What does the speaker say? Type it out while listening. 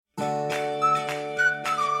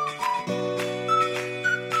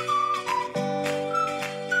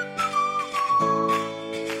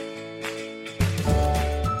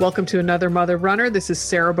Welcome to another Mother Runner. This is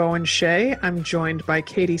Sarah Bowen Shea. I'm joined by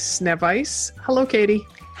Katie Snevice. Hello, Katie.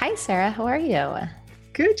 Hi, Sarah. How are you?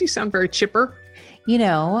 Good. You sound very chipper. You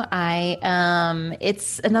know,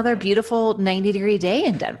 it's another beautiful 90-degree day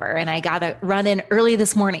in Denver, and I got to run in early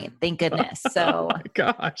this morning. Thank goodness. So, oh my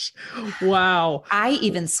gosh. Wow. I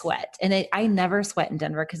even sweat, and I never sweat in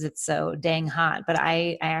Denver because it's so dang hot, but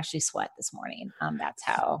I actually sweat this morning.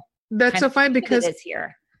 That's so fine because it is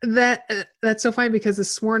here. That's so fine because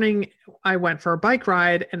this morning I went for a bike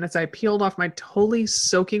ride, and as I peeled off my totally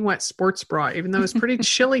soaking wet sports bra, even though it was pretty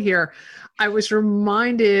chilly here, I was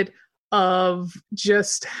reminded of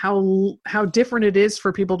just how different it is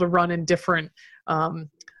for people to run in different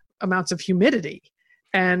amounts of humidity.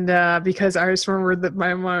 And because I just remember that one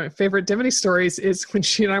of my favorite Dimity stories is when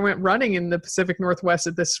she and I went running in the Pacific Northwest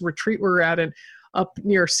at this retreat we were at up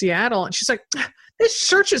near Seattle. And she's like, this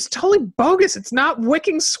shirt is totally bogus. It's not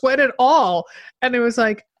wicking sweat at all. And it was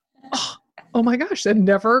like, oh my gosh, that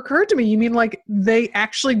never occurred to me. You mean like they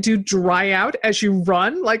actually do dry out as you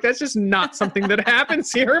run? Like that's just not something that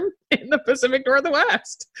happens here in the Pacific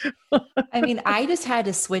Northwest. I mean, I just had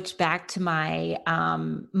to switch back to my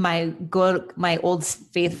old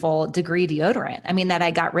faithful Degree deodorant. I mean, that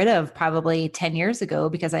I got rid of probably 10 years ago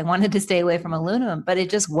because I wanted to stay away from aluminum, but it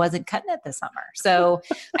just wasn't cutting it this summer. So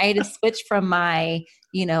I had to switch from my,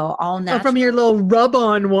 all natural. From your little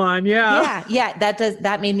rub-on one. Yeah.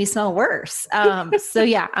 That made me smell worse. So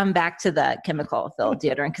yeah, I'm back to the chemical filled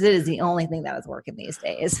deodorant because it is the only thing that is working these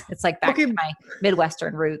days. It's like back to my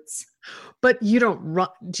Midwestern roots. But you don't run.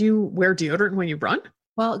 Do you wear deodorant when you run?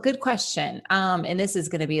 Well, good question. And this is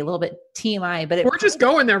going to be a little bit TMI, but we're just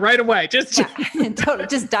going there right away. Just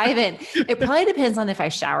dive in. It probably depends on if I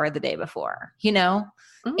showered the day before, and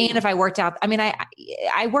if I worked out. I mean, I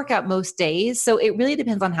work out most days, so it really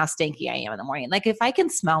depends on how stinky I am in the morning. Like if I can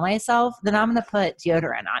smell myself, then I'm going to put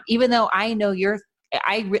deodorant on, even though I know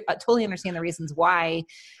I totally understand the reasons why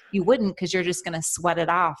you wouldn't, because you're just going to sweat it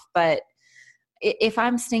off. But if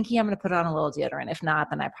I'm stinky, I'm going to put on a little deodorant. If not,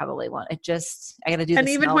 then I probably won't. I got to do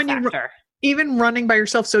the smell factor. Even running by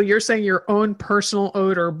yourself. So you're saying your own personal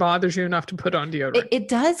odor bothers you enough to put on deodorant? It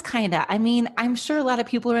does kind of. I mean, I'm sure a lot of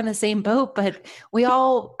people are in the same boat, but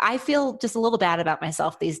I feel just a little bad about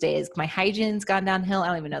myself these days. My hygiene's gone downhill. I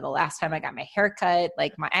don't even know the last time I got my hair cut.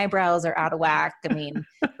 Like my eyebrows are out of whack. I mean,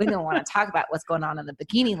 we don't want to talk about what's going on in the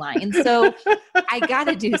bikini line. So I got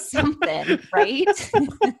to do something, right?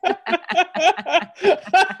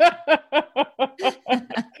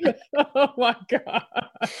 Oh my God.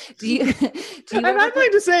 I'm not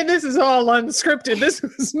going to say this is all unscripted. This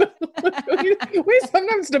is not, we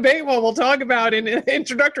sometimes debate what we'll talk about in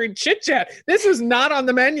introductory chit chat. This was not on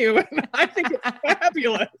the menu, and I think it's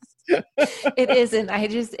fabulous. It isn't.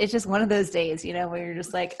 It's just one of those days, where you're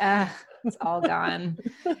just like, it's all gone.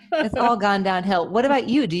 It's all gone downhill. What about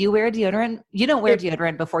you? Do you wear deodorant? You don't wear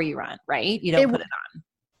deodorant before you run, right? You don't put it on.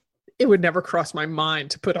 It would never cross my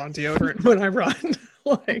mind to put on deodorant when I run.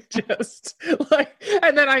 And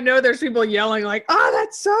then I know there's people yelling like, oh,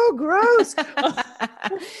 that's so gross.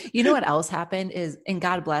 You know what else happened is, and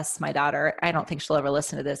God bless my daughter, I don't think she'll ever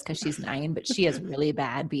listen to this because she's 9, but she has really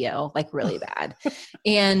bad BO, like really bad.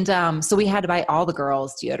 And so we had to buy all the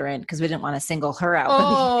girls deodorant because we didn't want to single her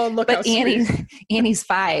out. But Annie's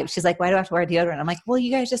 5. She's like, why do I have to wear deodorant? I'm like, well,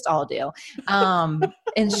 you guys just all do.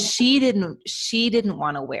 And she didn't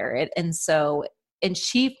want to wear it. And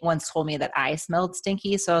she once told me that I smelled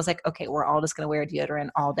stinky. So I was like, okay, we're all just going to wear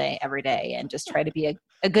deodorant all day, every day, and just try to be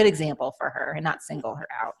a good example for her and not single her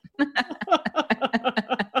out.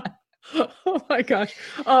 Oh my gosh.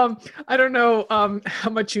 I don't know how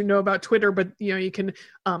much you know about Twitter, but you can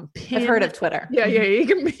pin. I've heard of Twitter. Yeah.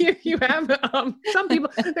 You have some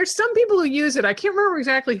people. There's some people who use it. I can't remember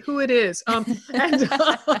exactly who it is.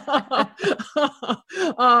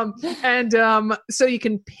 So you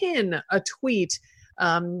can pin a tweet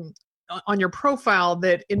on your profile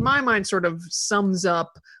that, in my mind, sort of sums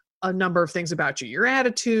up a number of things about you, your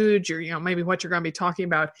attitude, your maybe what you're going to be talking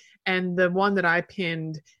about. And the one that I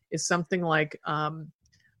pinned is something like my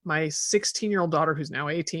 16-year-old daughter, who's now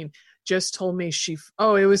 18, just told me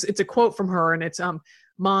it's a quote from her, and it's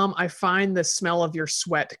Mom, I find the smell of your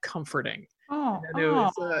sweat comforting. Oh, and it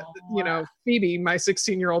was, Phoebe, my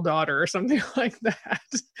 16-year-old daughter, or something like that.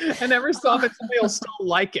 And every so often somebody will still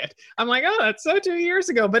like it. I'm like, oh, that's so 2 years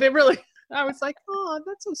ago, but it really. I was like, oh,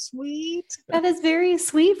 that's so sweet. That is very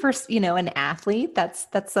sweet for, an athlete. That's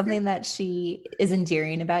something that she is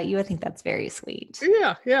endearing about you. I think that's very sweet.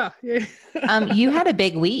 Yeah. You had a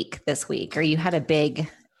big week this week, or you had a big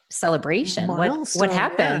celebration. Milestone, What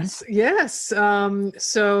happened? Yes.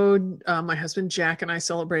 So my husband Jack and I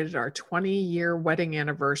celebrated our 20-year wedding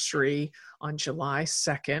anniversary on July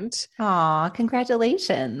 2nd. Aw,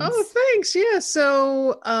 congratulations. Oh, thanks. Yeah.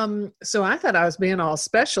 So I thought I was being all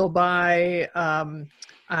special by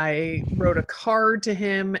I wrote a card to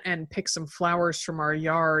him and picked some flowers from our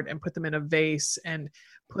yard and put them in a vase and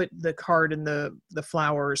put the card and the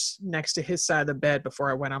flowers next to his side of the bed before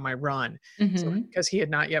I went on my run. Mm-hmm. So, because he had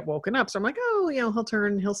not yet woken up. So I'm like, oh,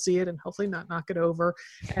 he'll see it and hopefully not knock it over.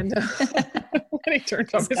 And when he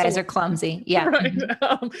turns on, these guys are clumsy. Yeah. Right.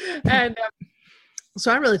 So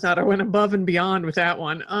I really thought I went above and beyond with that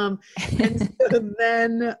one. And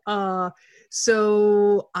then,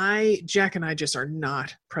 Jack and I just are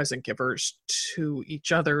not present givers to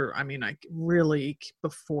each other. I mean, I really,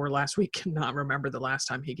 before last week, cannot remember the last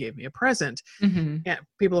time he gave me a present. Mm-hmm. And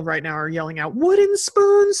people right now are yelling out, wooden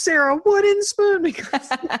spoon, Sarah, wooden spoon. Because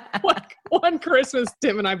one Christmas,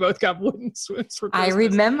 Tim and I both got wooden spoons for Christmas. I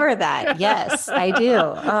remember that. Yes, I do.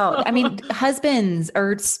 Oh, I mean, husbands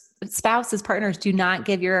or spouses, partners, do not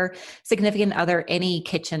give your significant other any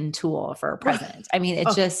kitchen tool for a present. I mean,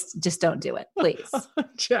 just don't do it, please.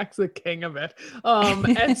 Jack's the king of it.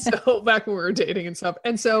 And so back when we were dating and stuff.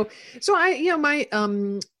 And so I, my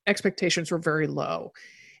expectations were very low.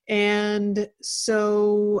 And I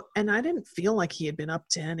didn't feel like he had been up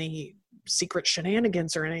to any secret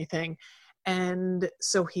shenanigans or anything. And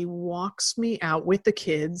so he walks me out with the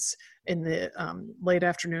kids in the late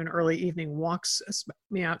afternoon, early evening, walks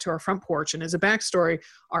me out to our front porch. And as a backstory,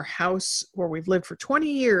 our house where we've lived for 20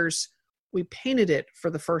 years, we painted it for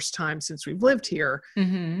the first time since we've lived here.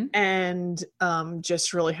 Mm-hmm. And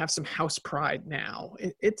just really have some house pride now.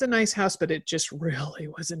 It's a nice house, but it just really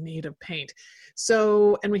was in need of paint.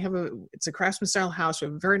 So, and it's a craftsman style house. We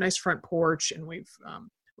have a very nice front porch, and we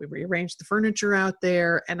rearranged the furniture out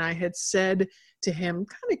there. And I had said to him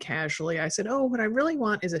kind of casually, I said, oh, what I really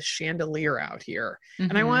want is a chandelier out here. Mm-hmm.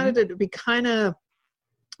 And I wanted it to be kind of,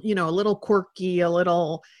 a little quirky, a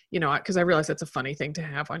little, because I realized that's a funny thing to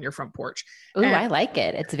have on your front porch. Oh, I like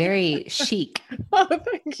it. It's very chic. Oh,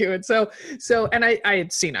 thank you. And and I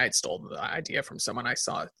had stolen the idea from someone. I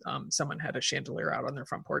saw someone had a chandelier out on their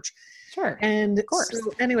front porch. Sure. And of course.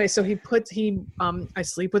 So anyway, so I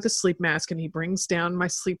sleep with a sleep mask, and he brings down my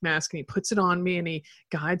sleep mask and he puts it on me and he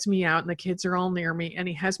guides me out, and the kids are all near me, and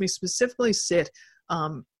he has me specifically sit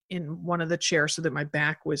in one of the chairs so that my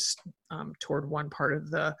back was toward one part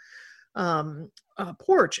of the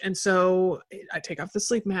porch. And so I take off the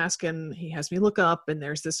sleep mask and he has me look up, and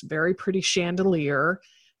there's this very pretty chandelier.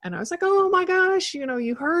 And I was like, oh my gosh,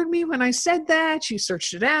 you heard me when I said that. You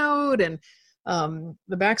searched it out. And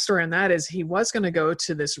the backstory on that is he was going to go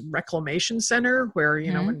to this reclamation center where,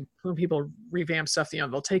 mm-hmm. when people revamp stuff,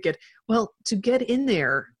 they'll take it. Well, to get in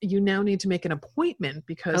there, you now need to make an appointment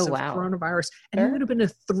because of coronavirus. And it would have been a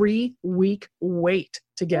 3-week wait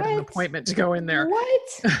to get an appointment to go in there. What?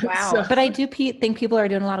 Wow. But I do think people are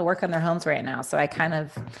doing a lot of work on their homes right now. So I kind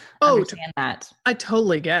of understand that. I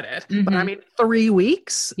totally get it. Mm-hmm. But I mean, 3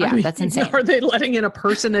 weeks? Yeah, that's insane. Are they letting in a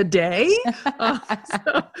person a day?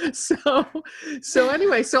 So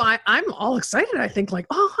anyway, so I'm all excited. I think like,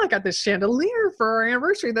 oh, I got this chandelier for our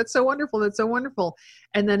anniversary. That's so wonderful. That's so wonderful.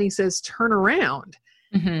 And then he says, turn around.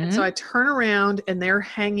 Mm-hmm. And so I turn around, and they're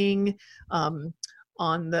hanging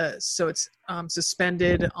so it's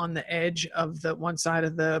suspended on the edge of the one side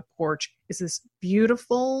of the porch is this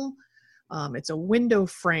beautiful, it's a window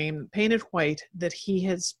frame painted white that he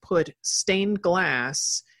has put stained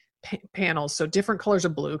glass panels, so different colors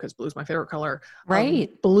of blue, because blue is my favorite color,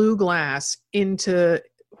 right? Blue glass into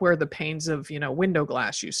where the panes of window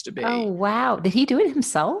glass used to be. Oh wow! Did he do it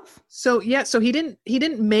himself? So he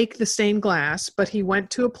didn't make the stained glass, but he went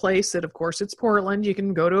to a place that, of course, it's Portland. You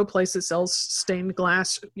can go to a place that sells stained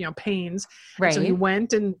glass, panes. Right. And so he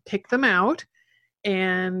went and picked them out,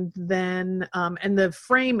 and then and the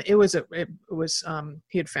frame it was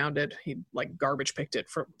he had found it. He like garbage picked it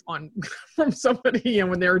from somebody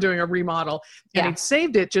when they were doing a remodel, and he'd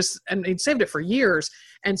saved it for years.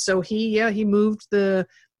 And so he moved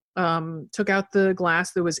took out the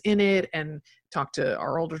glass that was in it and talked to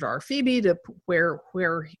our older daughter Phoebe to where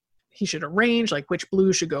he should arrange, like which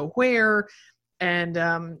blue should go where. And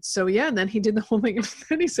and then he did the whole thing. And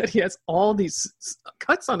then he said he has all these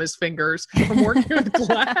cuts on his fingers from working with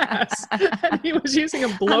glass. And he was using a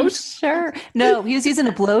blowtorch. Sure. No, he was using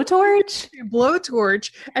a blowtorch?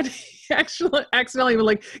 And he actually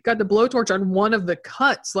accidentally got the blowtorch on one of the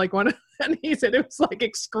cuts, And he said it was like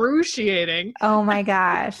excruciating. Oh my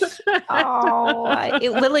gosh. Oh,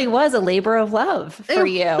 it literally was a labor of love for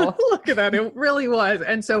you. Look at that. It really was.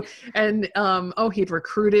 And so, he'd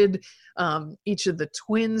recruited each of the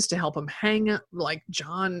twins to help him hang up. Like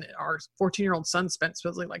John, our 14-year-old son, spent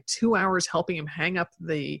supposedly like 2 hours helping him hang up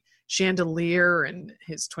the chandelier, and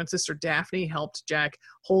his twin sister Daphne helped Jack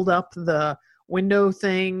hold up the window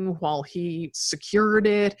thing while he secured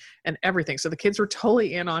it and everything. So the kids were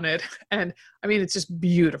totally in on it. And I mean, it's just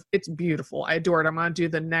beautiful. It's beautiful. I adore it. I'm going to do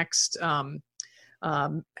the next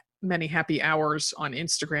Many Happy Hours on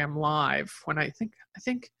Instagram Live when I think,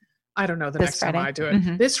 I don't know, the next Friday. Time I do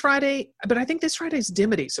it. This Friday, but I think this Friday's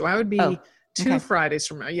Dimity. So I would be 2 Fridays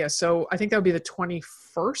from now. Yeah. So I think that would be the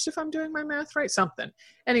 21st if I'm doing my math right. Something.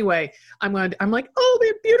 Anyway, I'm like, oh, they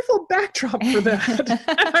have beautiful backdrop for that.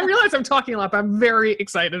 And I realize I'm talking a lot, but I'm very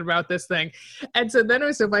excited about this thing. And so then it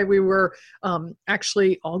was so funny. We were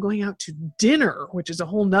actually all going out to dinner, which is a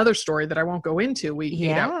whole nother story that I won't go into. We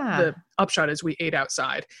ate out. The upshot is we ate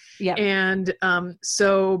outside. Yeah. And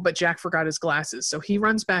but Jack forgot his glasses. So he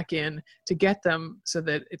runs back in to get them so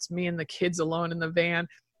that it's me and the kids alone in the van.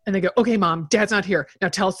 And they go, okay, Mom, Dad's not here. Now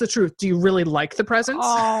tell us the truth. Do you really like the presents?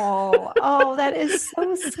 Oh, that is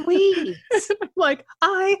so sweet. I'm like,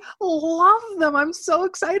 I love them. I'm so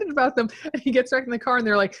excited about them. And he gets back in the car and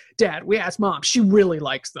they're like, Dad, we asked Mom. She really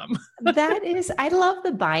likes them. I love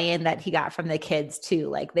the buy-in that he got from the kids too.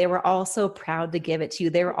 Like they were all so proud to give it to you.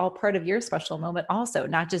 They were all part of your special moment also,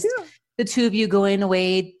 not just the two of you going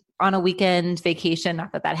away on a weekend vacation.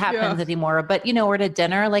 Not that happens anymore, but or at a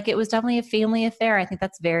dinner, like it was definitely a family affair. I think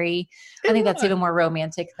that's that's even more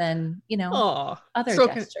romantic than, other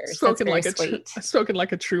gestures. Spoken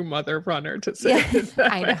like a true mother runner to say.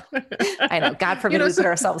 Yeah, I know. God forbid we put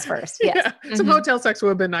ourselves first. Yes. Some hotel sex would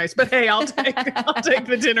have been nice, but hey, I'll take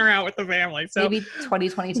the dinner out with the family. So maybe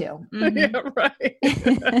 2022. Yeah, right.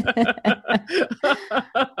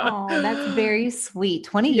 Oh, that's very sweet.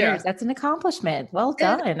 20 years. That's an accomplishment. Well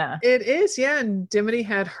done. It is, yeah. And Dimity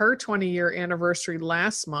had her 20-year anniversary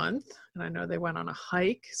last month, and I know they went on a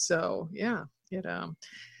hike. So yeah,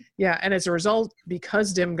 and as a result,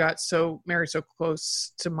 because Dim got married so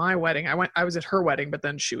close to my wedding, I was at her wedding, but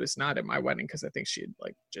then she was not at my wedding because I think she had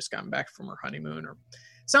like just gotten back from her honeymoon or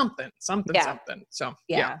something. So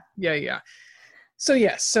yeah. So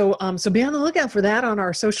yes, so be on the lookout for that on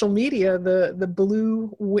our social media, the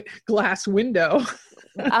blue glass window.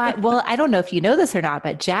 Well, I don't know if you know this or not,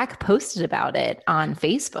 but Jack posted about it on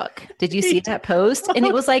Facebook. Did you see that post? And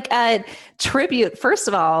it was like a tribute. First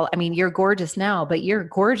of all, I mean, you're gorgeous now, but you're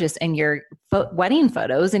gorgeous in your wedding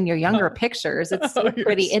photos and your younger pictures. It's so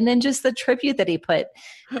pretty. And then just the tribute that he put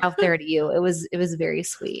out there to you. It was very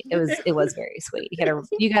sweet. It was very sweet.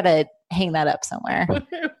 You gotta hang that up somewhere.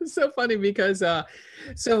 It was so funny because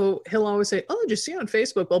so he'll always say, oh, just see on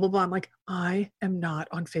Facebook, blah, blah, blah. I'm like, I am not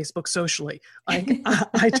on Facebook socially. I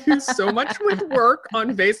do so much with work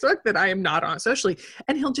on Facebook that I am not on socially.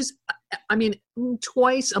 And he'll just,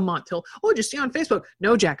 twice a month, just see on Facebook.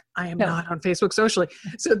 No, Jack, I am not on Facebook socially.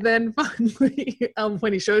 So then finally,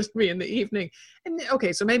 when he shows me in the evening, and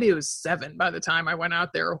so maybe it was 7 by the time I went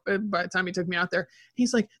out there, by the time he took me out there,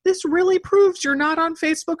 he's like, this really proves you're not on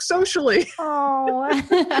Facebook socially. Oh,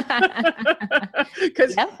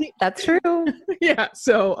 because that's true. Yeah.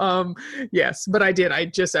 So, yes, but I did. I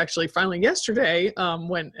just actually finally yesterday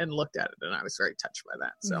went and looked at it, and I was very touched by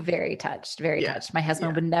that. So very touched. My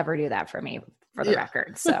husband would never do that for me, for the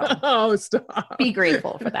record. So stop. Be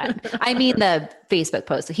grateful for that. I mean, the Facebook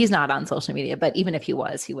post, he's not on social media, but even if he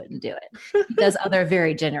was, he wouldn't do it. He does other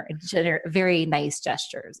very very nice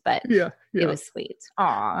gestures, but it was sweet.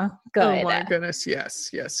 Aw, good. Oh my goodness. Yes.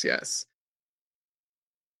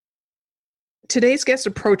 Today's guest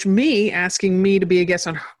approached me asking me to be a guest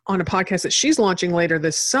on a podcast that she's launching later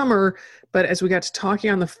this summer. But as we got to talking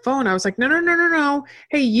on the phone, I was like, no.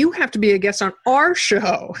 Hey, you have to be a guest on our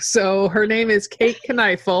show. So her name is Kate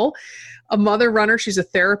Kneifel, a mother runner. She's a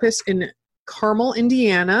therapist in Carmel,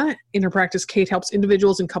 Indiana. In her practice, Kate helps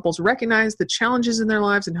individuals and couples recognize the challenges in their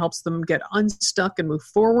lives and helps them get unstuck and move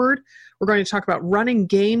forward. We're going to talk about running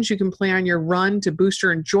games you can play on your run to boost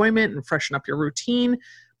your enjoyment and freshen up your routine.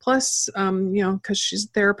 Plus, because she's a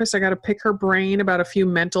therapist, I got to pick her brain about a few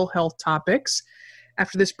mental health topics.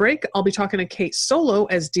 After this break, I'll be talking to Kate solo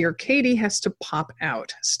as dear Katie has to pop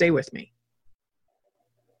out. Stay with me.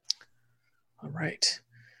 All right.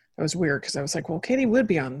 That was weird because I was like, well, Katie would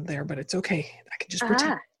be on there, but it's okay. I can just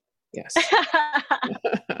pretend. Yes.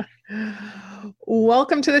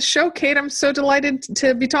 Welcome to the show, Kate. I'm so delighted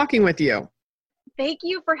to be talking with you. Thank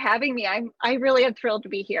you for having me. I really am thrilled to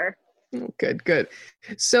be here. Oh, good, good.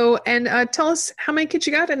 So, and tell us how many kids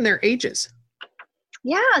you got and their ages.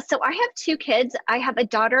 Yeah, so I have two kids. I have a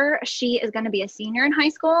daughter. She is going to be a senior in high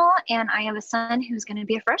school, and I have a son who's going to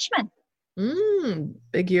be a freshman.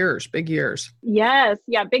 Big years, big years. Yes,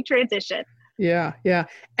 yeah, big transition. Yeah, yeah.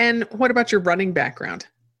 And what about your running background?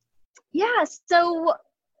 Yeah, so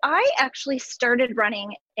I actually started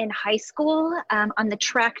running in high school on the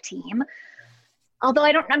track team. Although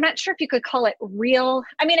I'm not sure if you could call it real.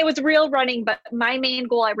 I mean, it was real running, but my main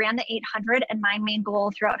goal, I ran the 800, and my main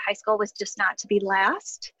goal throughout high school was just not to be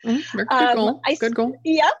last. Good goal. Good goal.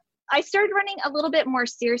 Yep. I started running a little bit more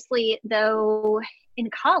seriously though in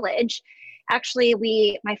college. Actually,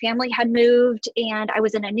 my family had moved, and I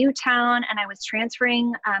was in a new town, and I was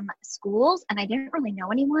transferring schools, and I didn't really know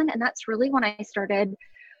anyone. And that's really when I started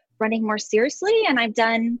running more seriously. And I've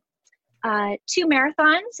done 2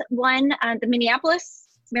 marathons, one the Minneapolis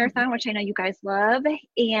Marathon, which I know you guys love,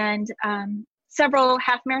 and several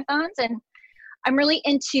half marathons. And I'm really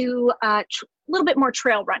into a little bit more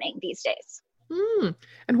trail running these days.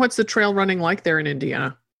 And what's the trail running like there in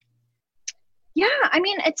Indiana? Yeah, I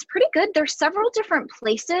mean, it's pretty good. There's several different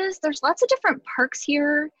places. There's lots of different parks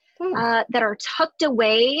here that are tucked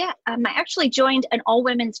away. I actually joined an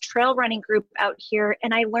all-women's trail running group out here,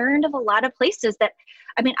 and I learned of a lot of places that,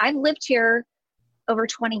 I mean, I've lived here over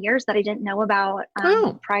 20 years that I didn't know about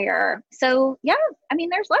prior. So yeah, I mean,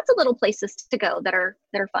 there's lots of little places to go that are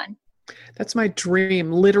fun. That's my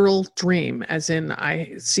dream, literal dream, as in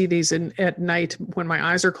I see these at night when my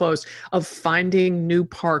eyes are closed, of finding new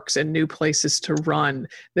parks and new places to run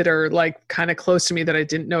that are like kind of close to me that I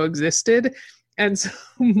didn't know existed. And so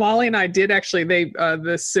Molly and I did actually,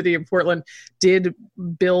 the city of Portland did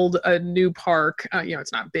build a new park.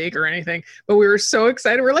 It's not big or anything, but we were so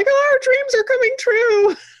excited. We're like, oh, our dreams are coming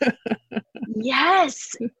true.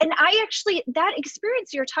 Yes. And that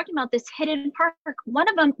experience you're talking about, this hidden park, one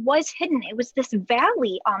of them was hidden. It was this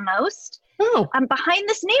valley almost behind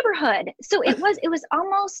this neighborhood. So it was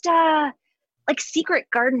almost like secret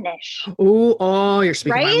gardenish. Oh, you're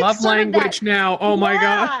speaking my love language now. Oh my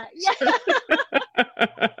God. Yeah.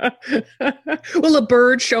 Will a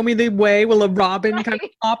bird show me the way? Will a robin kind of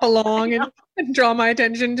hop along and draw my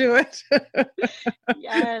attention to it?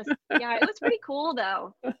 Yes. Yeah, it was pretty cool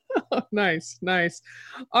though. Nice.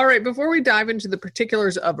 All right. Before we dive into the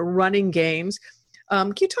particulars of running games,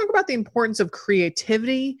 can you talk about the importance of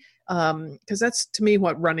creativity? Because that's, to me,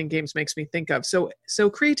 what running games makes me think of. So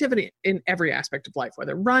creativity in every aspect of life,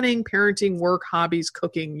 whether running, parenting, work, hobbies,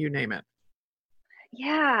 cooking, you name it.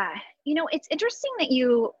 Yeah. It's interesting that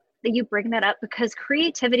you bring that up, because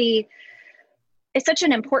creativity is such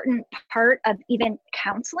an important part of even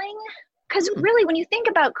counseling. Because really, when you think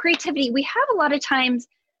about creativity, we have a lot of times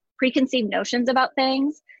preconceived notions about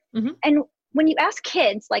things. And when you ask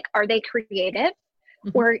kids, like, are they creative?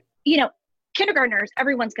 Or, kindergartners,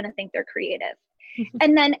 everyone's going to think they're creative.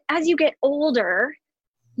 And then as you get older,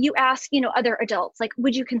 you ask, other adults, like,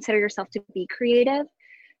 would you consider yourself to be creative?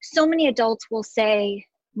 So many adults will say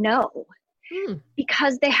no,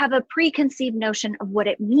 because they have a preconceived notion of what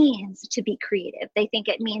it means to be creative. They think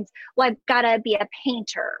it means, well, I've got to be a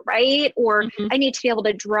painter, right? Or I need to be able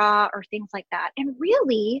to draw, or things like that. And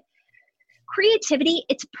really, creativity,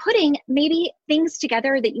 it's putting maybe things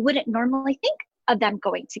together that you wouldn't normally think of them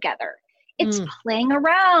going together. It's playing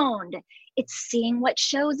around. It's seeing what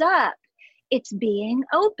shows up. It's being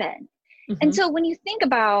open. And so when you think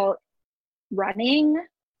about running,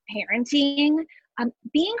 parenting,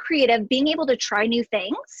 being creative, being able to try new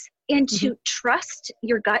things, and to trust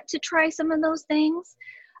your gut to try some of those things,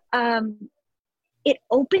 it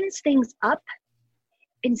opens things up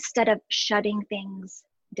instead of shutting things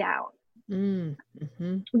down,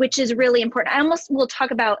 which is really important. We'll talk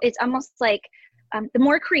about, it's almost like, the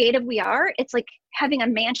more creative we are, it's like having a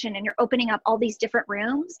mansion and you're opening up all these different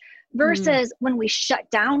rooms, versus when we shut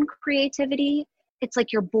down creativity, it's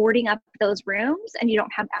like you're boarding up those rooms and you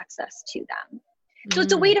don't have access to them. So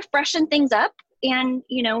it's a way to freshen things up and,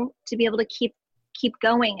 to be able to keep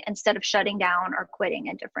going instead of shutting down or quitting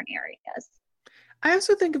in different areas. I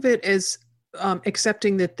also think of it as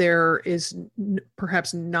accepting that there is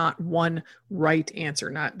perhaps not one right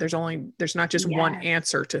answer. There's not just one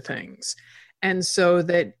answer to things. And so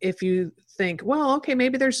that if you think, well, okay,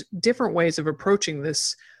 maybe there's different ways of approaching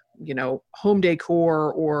this, home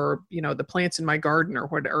decor, or, the plants in my garden, or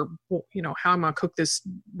what, or, how I'm going to cook this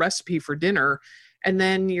recipe for dinner. And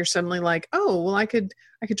then you're suddenly like, oh, well, I could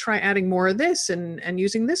try adding more of this and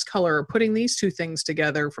using this color, or putting these two things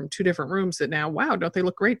together from two different rooms that now, wow, don't they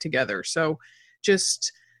look great together? So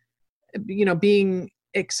just, being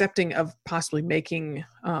accepting of possibly making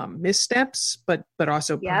missteps, but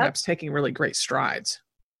also perhaps taking really great strides.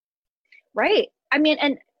 Right. I mean,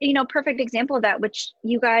 and perfect example of that, which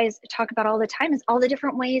you guys talk about all the time, is all the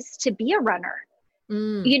different ways to be a runner.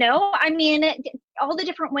 I mean, all the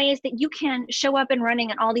different ways that you can show up in running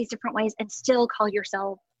in all these different ways and still call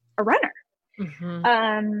yourself a runner.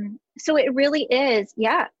 Mm-hmm. So it really is,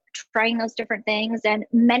 trying those different things and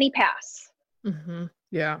many paths. Mm-hmm.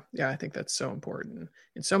 Yeah. I think that's so important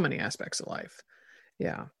in so many aspects of life.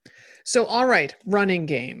 Yeah. So, all right, running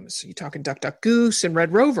games. You're talking Duck, Duck, Goose and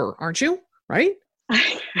Red Rover, aren't you? Right?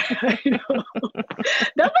 I know.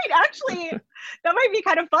 That might be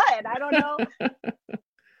kind of fun. I don't know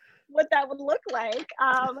what that would look like.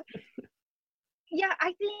 I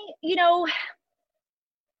think,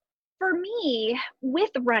 for me with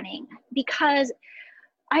running, because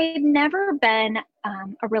I've never been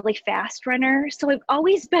a really fast runner. So I've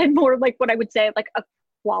always been more like what I would say, like a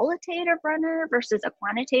qualitative runner versus a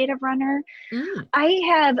quantitative runner. I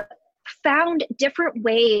have found different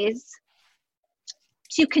ways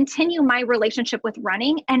to continue my relationship with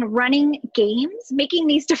running and running games, making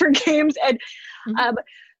these different games and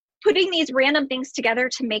putting these random things together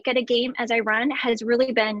to make it a game as I run has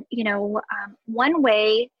really been, one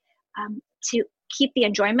way to keep the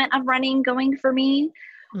enjoyment of running going for me.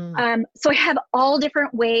 So I have all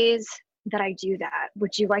different ways that I do that.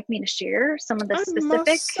 Would you like me to share some of the specifics?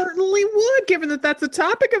 Most certainly would, given that that's the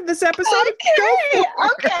topic of this episode.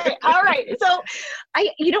 Okay. All right. So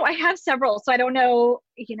I have several, so I don't know,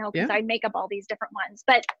 because I make up all these different ones,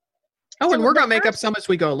 but. And we're going to make up some as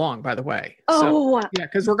we go along, by the way.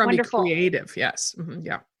 Because we're going to be creative. Yes. Mm-hmm,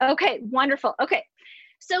 yeah. Okay. Wonderful. Okay.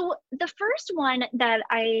 So the first one that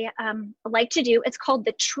I like to do, it's called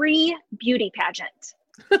the tree beauty pageant.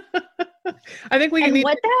 I think we need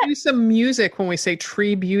to do some music when we say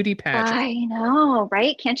tree beauty pageant. I know,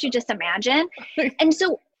 right? Can't you just imagine? And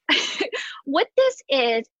so what this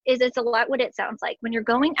is it's a lot what it sounds like when you're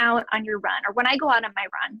going out on your run, or when I go out on my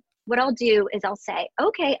run. What I'll do is I'll say,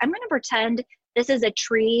 okay, I'm going to pretend this is a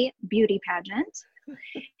tree beauty pageant.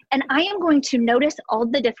 And I am going to notice all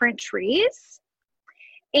the different trees.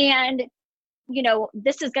 And,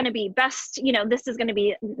 this is going to be best, this is going to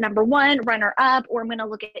be number one, runner up, or I'm going to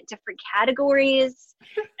look at different categories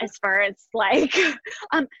as far as like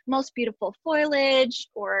most beautiful foliage,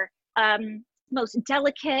 or most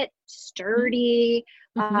delicate, sturdy,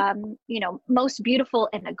 most beautiful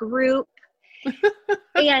in a group.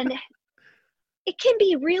 And it can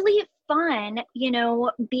be really fun,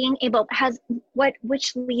 being able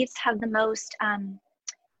which leaves have the most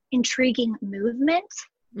intriguing movement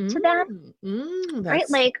to them, right?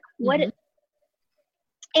 Like what,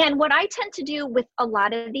 and what I tend to do with a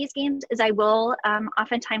lot of these games is I will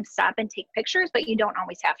oftentimes stop and take pictures, but you don't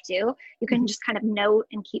always have to. You can just kind of note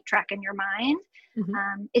and keep track in your mind.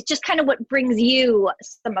 It's just kind of what brings you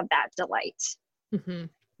some of that delight.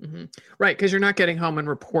 Right, because you're not getting home and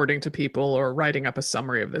reporting to people or writing up a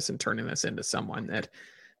summary of this and turning this into someone that,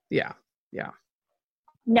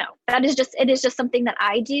 No, it is just something that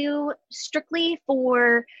I do strictly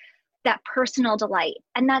for that personal delight.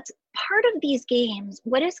 And that's part of these games.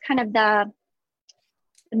 What is kind of the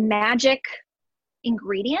magic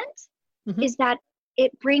ingredient is that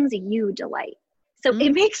it brings you delight. So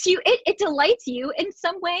it makes you, it delights you in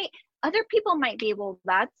some way. Other people might be, well,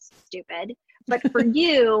 that's stupid. But for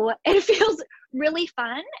you, it feels really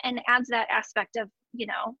fun and adds that aspect of,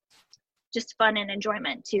 just fun and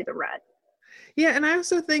enjoyment to the run. Yeah. And I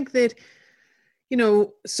also think that,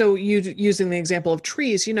 so you using the example of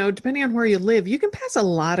trees, depending on where you live, you can pass a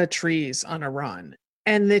lot of trees on a run.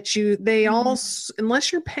 And that they all,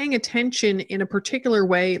 unless you're paying attention in a particular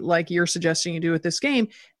way, like you're suggesting you do with this game,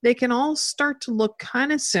 they can all start to look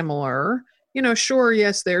kind of similar. Sure,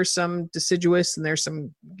 yes, there's some deciduous and there's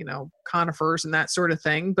some, conifers and that sort of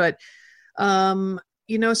thing. But, so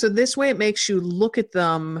this way it makes you look at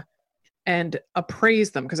them and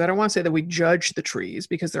appraise them, because I don't want to say that we judge the trees,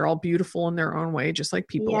 because they're all beautiful in their own way, just like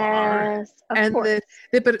people are. Yes, of course.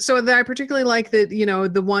 I particularly like that,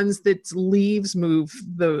 the ones that leaves move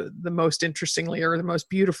the most interestingly or the most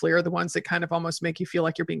beautifully are the ones that kind of almost make you feel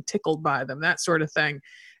like you're being tickled by them, that sort of thing.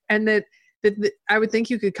 And that I would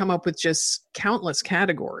think you could come up with just countless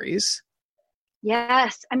categories.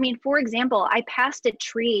 Yes. I mean, for example, I passed a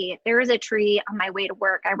tree. There is a tree on my way to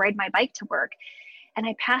work. I ride my bike to work. And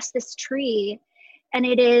I passed this tree, and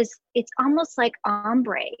it's almost like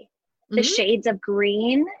ombre, the shades of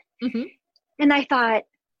green. And I thought,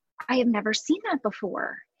 I have never seen that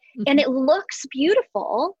before. And it looks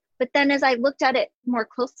beautiful, But then as I looked at it more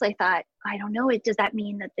closely, I thought, I don't know, does that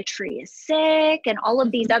mean that the tree is sick and all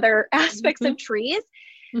of these other aspects of trees?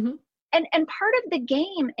 Mm-hmm. And part of the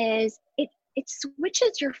game is it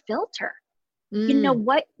switches your filter. Mm. You know,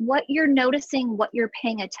 what you're noticing, what you're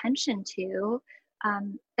paying attention to,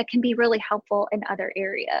 that can be really helpful in other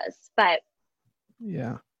areas. But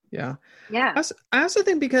yeah. I also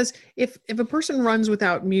think, because if a person runs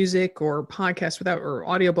without music or podcast without, or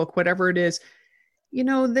audiobook, whatever it is, you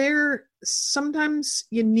know, sometimes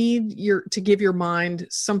you need to give your mind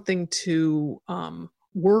something to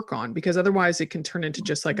work on, because otherwise it can turn into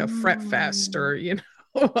just like a fret fest, or, you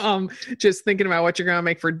know, just thinking about what you're going to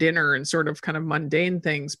make for dinner and sort of kind of mundane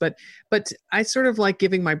things. But I sort of like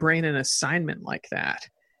giving my brain an assignment like that.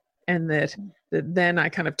 And that then I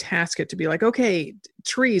kind of task it to be like, okay,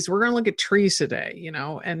 trees, we're going to look at trees today, you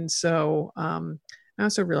know? And so I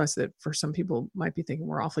also realized that for some people might be thinking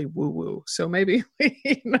we're awfully woo-woo. So maybe,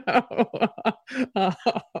 you know,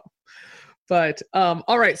 but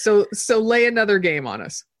all right. So lay another game on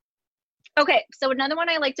us. Okay. So another one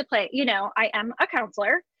I like to play, you know, I am a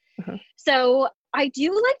counselor. Uh-huh. So I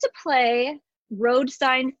do like to play road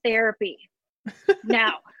sign therapy.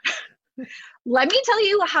 Now, let me tell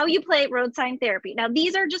you how you play road sign therapy. Now,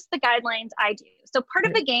 these are just the guidelines I do. So part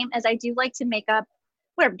of the game is I do like to make up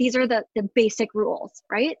whatever. These are the basic rules,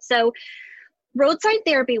 right? So road sign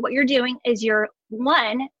therapy, what you're doing is the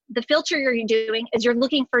filter you're doing is you're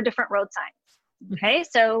looking for different road signs. Okay.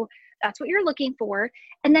 So that's what you're looking for.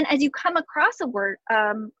 And then as you come across a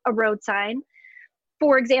road sign,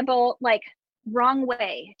 for example, like wrong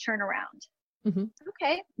way, turn around. Mm-hmm.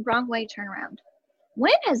 Okay. Wrong way, turn around.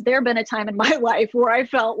 When has there been a time in my life where I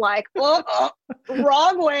felt like, oh,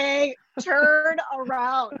 wrong way, turn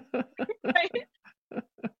around? Right?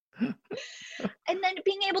 And then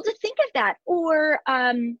being able to think of that, or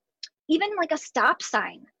even like a stop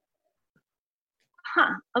sign.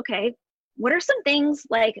 Okay. What are some things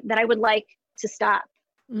like that I would like to stop?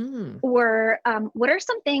 Mm. Or what are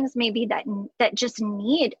some things maybe that just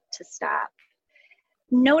need to stop?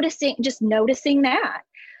 Noticing that.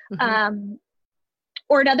 Mm-hmm.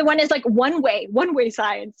 Or another one is like one way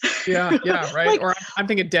signs. Yeah, right. Like, or I'm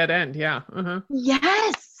thinking dead end. Yeah. Uh-huh.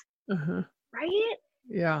 Yes. Uh-huh. Right?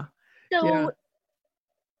 Yeah. So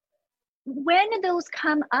when those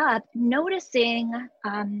come up, noticing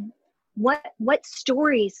what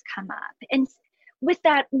stories come up. And with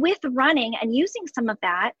running and using some of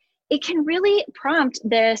that, it can really prompt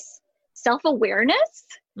this self-awareness.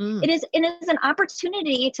 Mm. It is an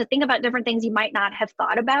opportunity to think about different things you might not have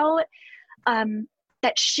thought about.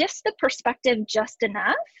 That shifts the perspective just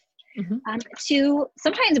enough to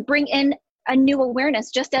sometimes bring in a new awareness,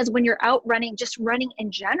 just as when you're out running, just running in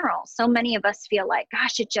general. So many of us feel like,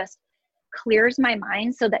 gosh, it just clears my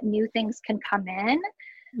mind so that new things can come in.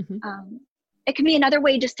 Mm-hmm. It can be another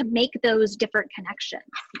way just to make those different connections.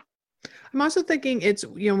 I'm also thinking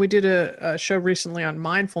we did a show recently on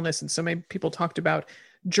mindfulness, and so maybe people talked about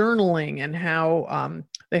journaling and how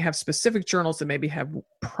they have specific journals that maybe have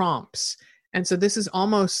prompts. And so this is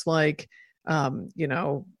almost like, the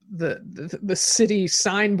city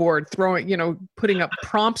signboard putting up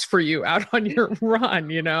prompts for you out on your run,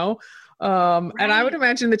 right. And I would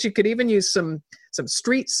imagine that you could even use some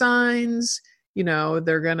street signs,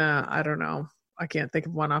 they're gonna, I don't know, I can't think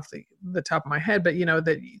of one off the top of my head, but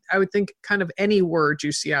that I would think kind of any word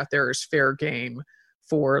you see out there is fair game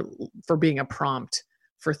for being a prompt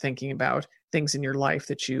for thinking about things in your life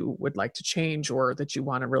that you would like to change, or that you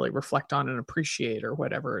want to really reflect on and appreciate, or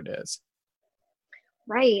whatever it is.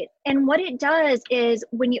 Right. And what it does is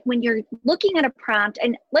when you're looking at a prompt,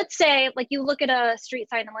 and let's say like you look at a street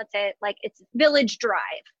sign and let's say like it's Village Drive,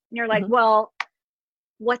 and you're like, well,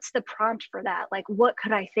 what's the prompt for that? Like, what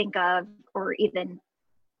could I think of, or even,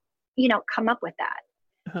 come up with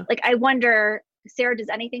that? Like, I wonder, Sarah, does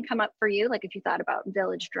anything come up for you? Like if you thought about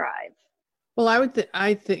Village Drive? Well, I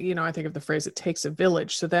think of the phrase, it takes a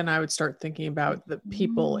village. So then I would start thinking about the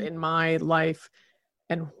people in my life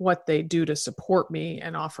and what they do to support me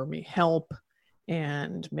and offer me help,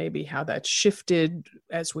 and maybe how that shifted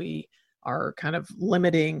as we are kind of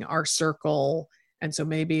limiting our circle. And so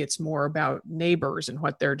maybe it's more about neighbors and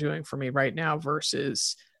what they're doing for me right now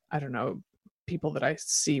versus, I don't know, people that I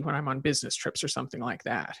see when I'm on business trips or something like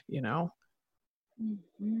that,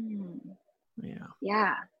 Mm-hmm.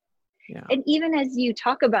 Yeah. And even as you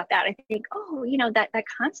talk about that, I think, that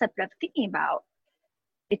concept of thinking about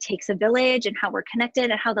it takes a village and how we're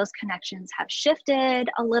connected and how those connections have shifted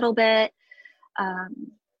a little bit.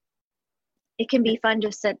 It can be fun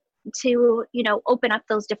just to open up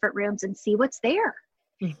those different rooms and see what's there.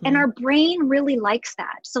 And our brain really likes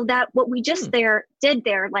that. So that what we just did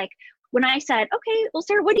there, like when I said, okay, well,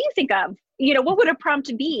 Sarah, what do you think of? What would a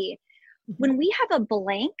prompt be? When we have a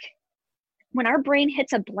blank, when our brain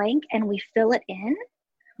hits a blank and we fill it in,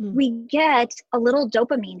 we get a little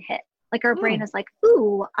dopamine hit. Like our brain is like,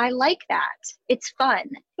 ooh, I like that. It's fun.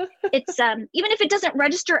 It's even if it doesn't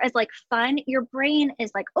register as like fun, your brain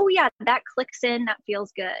is like, oh yeah, that clicks in, that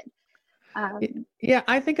feels good. Yeah,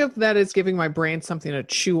 I think of that as giving my brain something to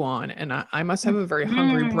chew on. And I must have a very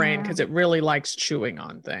hungry brain because it really likes chewing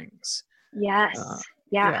on things. Yes.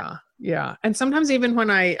 Yeah. And sometimes even when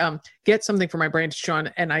I get something for my brain to chew on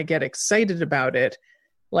and I get excited about it,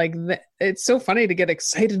 like it's so funny to get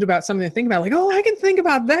excited about something to think about, like, oh, I can think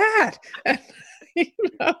about that. And,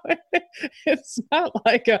 it's not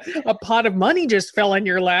like a pot of money just fell in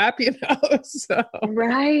your lap, so.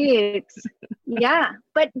 Right. Yeah.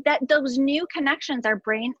 But those new connections, our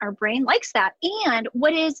brain likes that. And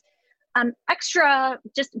what is extra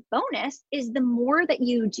just bonus is the more that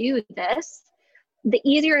you do this, the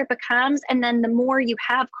easier it becomes. And then the more you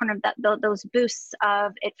have kind of those boosts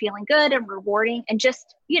of it feeling good and rewarding and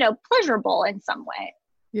just, pleasurable in some way.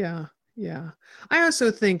 Yeah. Yeah. I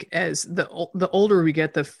also think as the older we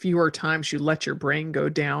get, the fewer times you let your brain go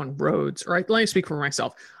down roads, or let me speak for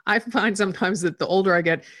myself. I find sometimes that the older I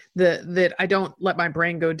get, that I don't let my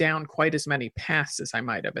brain go down quite as many paths as I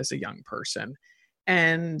might have as a young person.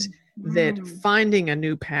 And that finding a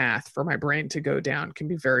new path for my brain to go down can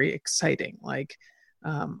be very exciting. Like,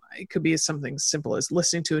 it could be something simple as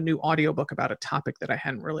listening to a new audiobook about a topic that I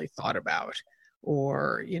hadn't really thought about,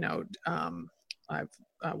 or,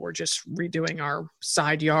 we're just redoing our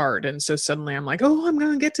side yard. And so suddenly I'm like, oh, I'm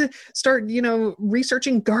going to get to start,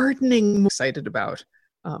 researching gardening. I'm excited about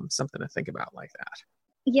something to think about like that.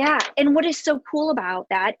 Yeah. And what is so cool about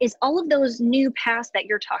that is all of those new paths that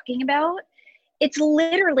you're talking about. It's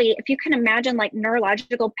literally, if you can imagine, like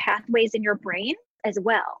neurological pathways in your brain as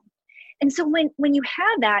well. And so when you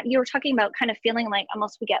have that, you were talking about kind of feeling like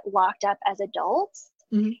almost we get locked up as adults.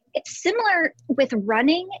 Mm-hmm. It's similar with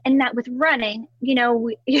running, and that with running, we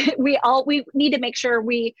need to make sure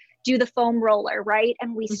we do the foam roller, right?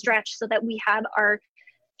 And we stretch so that we have our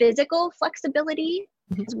physical flexibility.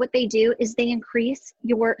 Mm-hmm. What they do is they increase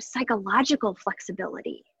your psychological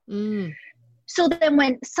flexibility. So then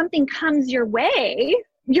when something comes your way,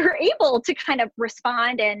 you're able to kind of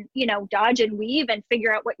respond and, dodge and weave and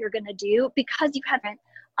figure out what you're going to do because you have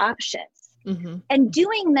options. Mm-hmm. And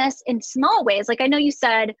doing this in small ways, like I know you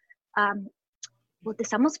said,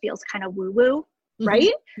 this almost feels kind of woo-woo,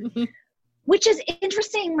 right? Mm-hmm. Which is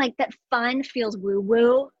interesting, like that fun feels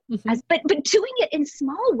woo-woo, but doing it in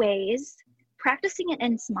small ways, practicing it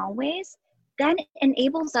in small ways, then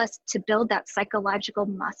enables us to build that psychological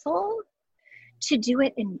muscle to do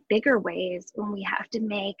it in bigger ways when we have to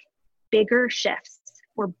make bigger shifts,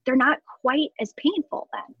 or they're not quite as painful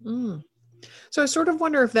then. So I sort of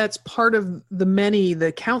wonder if that's part of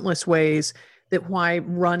the countless ways that why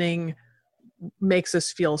running makes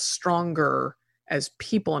us feel stronger as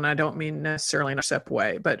people. And I don't mean necessarily in a separate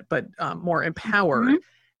way, but more empowered. Mm-hmm.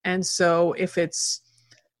 And so if this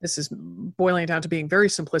is boiling it down to being very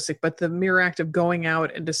simplistic, but the mere act of going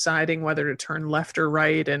out and deciding whether to turn left or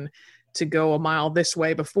right and to go a mile this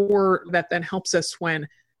way before that then helps us when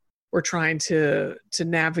we're trying to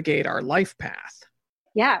navigate our life path.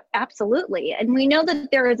 Yeah, absolutely. And we know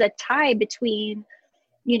that there is a tie between,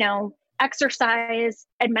 exercise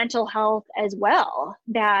and mental health as well,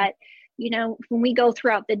 that, when we go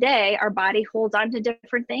throughout the day, our body holds on to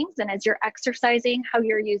different things. And as you're exercising, how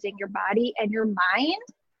you're using your body and your mind,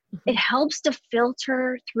 it helps to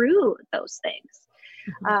filter through those things.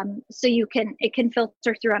 So it can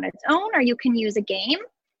filter through on its own, or you can use a game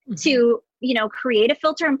to, create a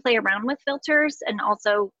filter and play around with filters, and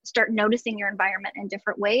also start noticing your environment in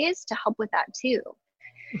different ways to help with that too.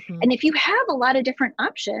 And if you have a lot of different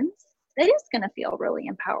options, that is going to feel really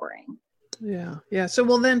empowering. Yeah. So,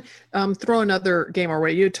 well, then throw another game our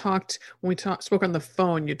way. You talked, when we spoke on the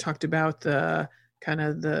phone, you talked about the kind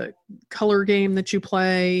of the color game that you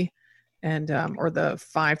play, and, or the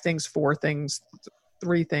 5 things, 4 things,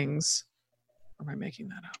 3 things. Or am I making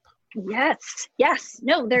that up? Yes.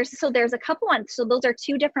 No, there's a couple ones. So those are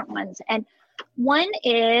 2 different ones. And one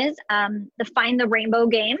is the Find the Rainbow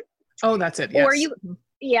game. Oh, that's it.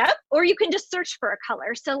 Yes. Or you can just search for a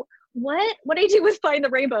color. So what I do with Find the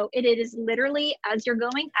Rainbow, it is literally, as you're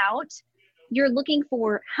going out, you're looking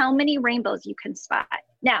for how many rainbows you can spot.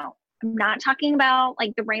 Now, I'm not talking about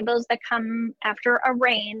like the rainbows that come after a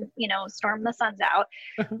rain, storm, the sun's out,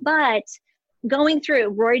 but going through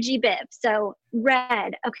Roy G. Biv. So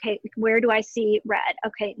red, okay, where do I see red?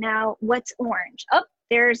 Okay, now what's orange? Oh,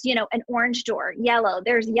 There's, an orange door, yellow.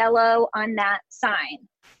 There's yellow on that sign,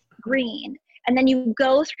 green. And then you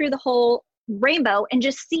go through the whole rainbow and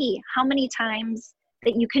just see how many times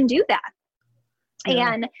that you can do that.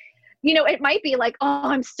 Yeah. And, it might be like, oh,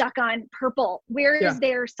 I'm stuck on purple. Where is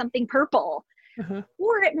there something purple? Uh-huh.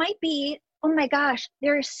 Or it might be, oh my gosh,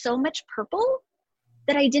 there is so much purple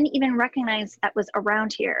that I didn't even recognize that was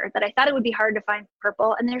around here, that I thought it would be hard to find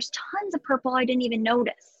purple. And there's tons of purple I didn't even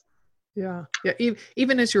notice. Yeah. Yeah.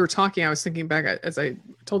 Even as you were talking, I was thinking back, as I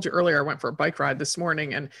told you earlier, I went for a bike ride this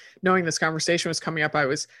morning, and knowing this conversation was coming up, I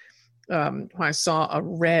was, when I saw a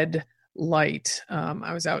red light,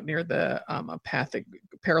 I was out near the, a path that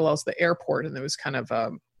parallels the airport, and there was kind of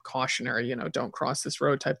cautionary, don't cross this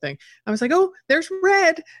road type thing. I was like, oh, there's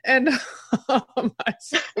red. And I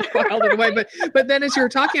filed it away. But then as you were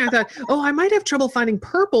talking, I thought, oh, I might have trouble finding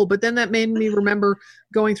purple. But then that made me remember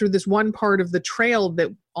going through this one part of the trail that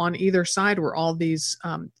on either side were all these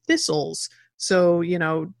thistles. So,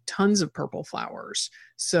 tons of purple flowers.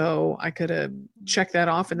 So I could have checked that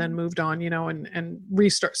off and then moved on, and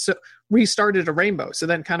restarted a rainbow. So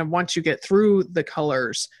then kind of once you get through the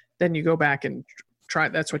colors, then you go back and try.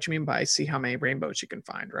 That's what you mean by see how many rainbows you can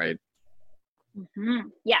find, right? Mm-hmm.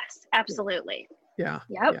 Yes, absolutely. Yeah.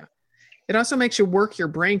 Yep. Yeah. It also makes you work your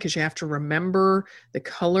brain because you have to remember the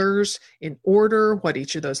colors in order, what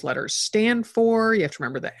each of those letters stand for. You have to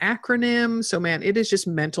remember the acronym. So man, it is just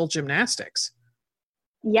mental gymnastics.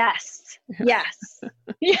 Yes. Yes.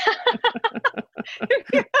 Yeah.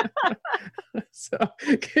 So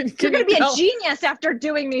you're going to be a genius after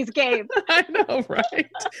doing these games. I know, right?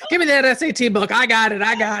 Give me that SAT book. I got it.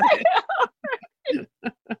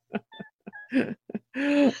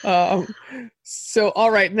 So,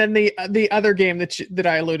 all right. And then the other game that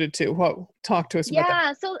I alluded to, talk to us about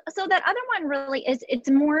that. Yeah. So that other one really is,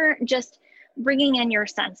 it's more just bringing in your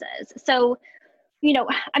senses. So,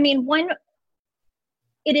 one,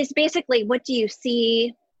 it is basically, what do you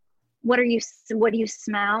see? What do you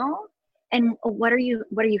smell? And what are you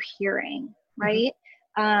hearing? Right.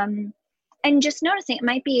 Mm-hmm. And just noticing, it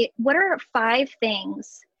might be, what are 5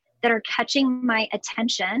 things that are catching my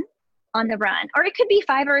attention on the run? Or it could be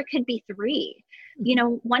 5, or it could be 3.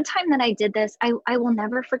 One time that I did this, I will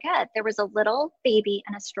never forget. There was a little baby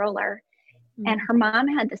in a stroller, and her mom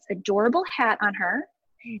had this adorable hat on her,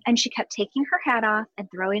 and she kept taking her hat off and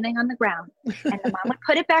throwing it on the ground. And the mom would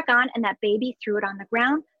put it back on, and that baby threw it on the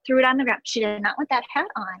ground. She did not want that hat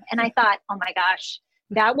on. And I thought, oh my gosh,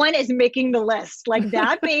 that one is making the list. Like,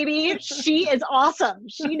 that baby, she is awesome.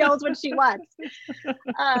 She knows what she wants.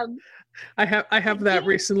 I have that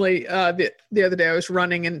recently. The other day I was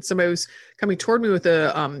running, and somebody was coming toward me with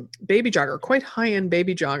a baby jogger, quite high-end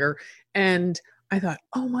baby jogger. And I thought,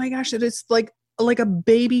 oh my gosh, that is like a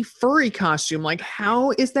baby furry costume. Like,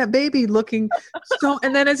 how is that baby looking so?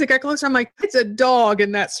 And then as it got closer, I'm like, it's a dog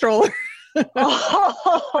in that stroller.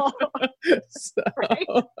 Oh, right?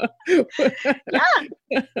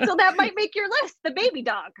 Yeah. So that might make your list, the baby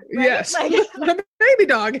dog. Right? Yes, the baby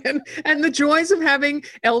dog, and the joys of having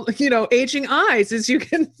aging eyes is you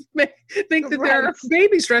can think that there are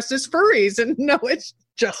babies dressed as furries, and no, it's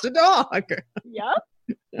just a dog. Yep.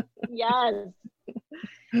 Yes.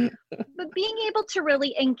 But being able to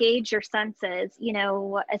really engage your senses,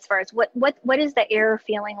 as far as what is the air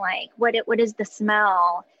feeling like? What is the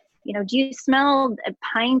smell? Do you smell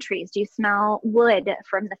pine trees? Do you smell wood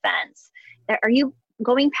from the fence? Are you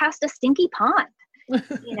going past a stinky pond?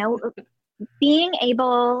 Being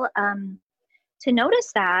able to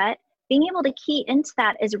notice that, being able to key into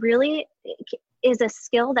that is a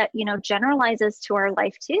skill that, generalizes to our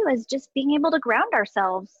life too, is just being able to ground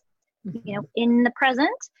ourselves, in the present,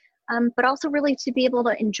 but also really to be able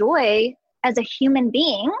to enjoy as a human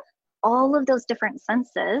being all of those different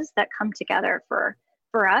senses that come together for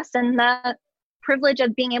us, and the privilege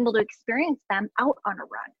of being able to experience them out on a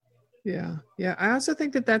run. Yeah. Yeah. I also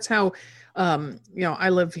think that that's how, I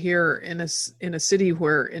live here in a city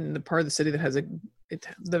where, in the part of the city that has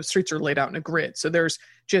the streets are laid out in a grid. So there's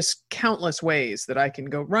just countless ways that I can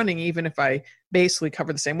go running, even if I basically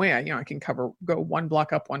cover the same way. I can go one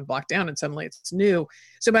block up, one block down, and suddenly it's new.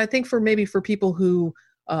 So, but I think for people who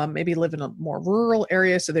maybe live in a more rural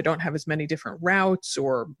area, so they don't have as many different routes,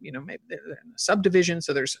 or, maybe they're in a subdivision,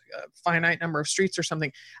 so there's a finite number of streets or something.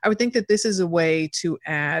 I would think that this is a way to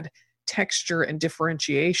add texture and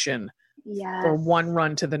differentiation for one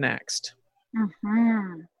run to the next.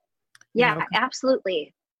 Mm-hmm. Yeah,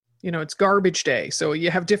 absolutely. It's garbage day, so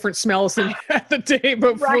you have different smells than you had the day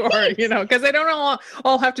before, right. Because they don't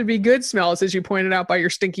all have to be good smells, as you pointed out by your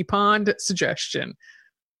stinky pond suggestion.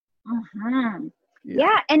 Mm-hmm.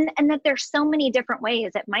 Yeah. And that there's so many different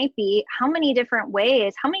ways. It might be how many different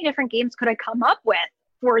games could I come up with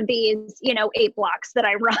for these, 8 blocks that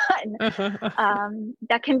I run?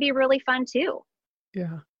 That can be really fun too.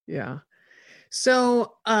 Yeah. Yeah.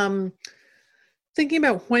 So, thinking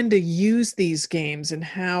about when to use these games and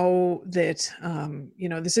how that,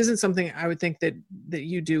 this isn't something I would think that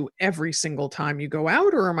you do every single time you go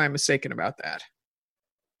out, or am I mistaken about that?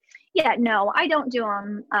 Yeah, no, I don't do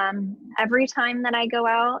them every time that I go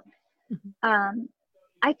out.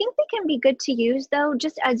 I think they can be good to use, though,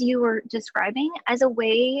 just as you were describing, as a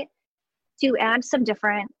way to add some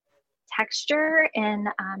different texture and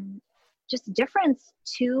just difference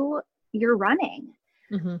to your running.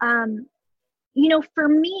 For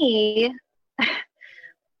me,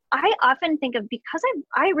 I often think of, because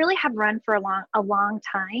I really have run for a long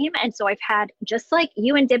time, and so I've had, just like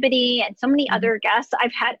you and Dibbity and so many other guests,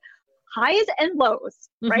 I've had highs and lows,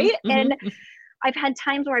 right? And I've had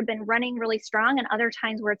times where I've been running really strong and other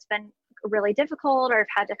times where it's been really difficult, or I've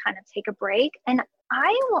had to kind of take a break. And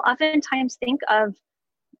I will oftentimes think of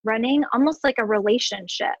running almost like a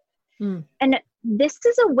relationship. And this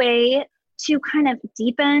is a way to kind of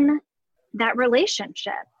deepen that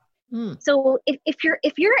relationship. So if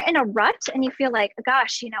you're in a rut and you feel like,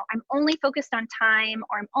 gosh, I'm only focused on time,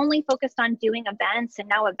 or I'm only focused on doing events, and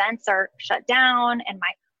now events are shut down,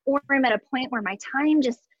 or I'm at a point where my time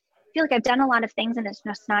just feel like I've done a lot of things and it's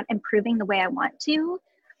just not improving the way I want to.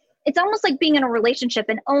 It's almost like being in a relationship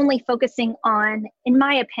and only focusing on, in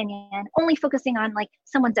my opinion, like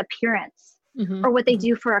someone's appearance or what they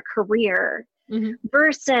do for a career,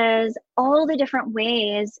 versus all the different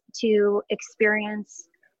ways to experience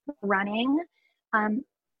running.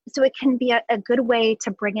 So it can be a good way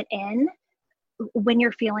to bring it in when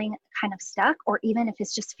you're feeling kind of stuck, or even if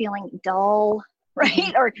it's just feeling dull,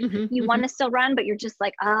 right? Or you want to still run, but you're just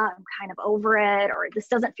like, I'm kind of over it, or this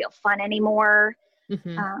doesn't feel fun anymore.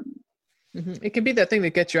 It can be that thing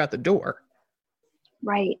that gets you out the door.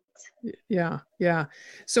 Right. Yeah. Yeah.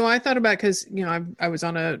 So I thought about, because, I was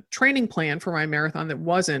on a training plan for my marathon that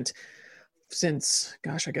wasn't since,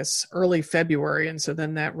 gosh, I guess early February. And so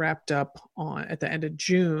then that wrapped up at the end of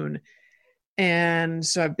June. And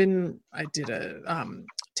so I did a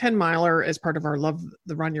 10 miler as part of our Love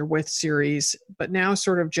the Run You're With series, but now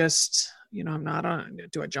sort of just, I'm not on,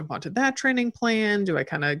 do I jump onto that training plan? Do I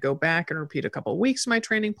kind of go back and repeat a couple of weeks of my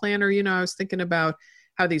training plan? Or, I was thinking about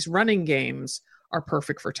how these running games are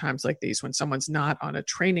perfect for times like these when someone's not on a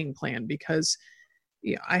training plan, because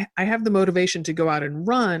I have the motivation to go out and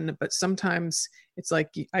run, but sometimes it's like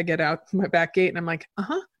I get out my back gate and I'm like,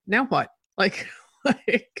 now what? Like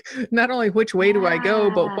not only which way do I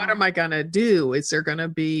go, but what am I going to do? Is there going to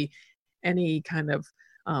be any kind of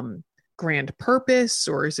grand purpose,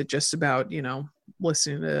 or is it just about,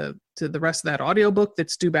 listening to the rest of that audiobook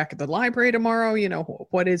that's due back at the library tomorrow?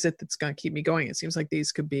 What is it that's going to keep me going? It seems like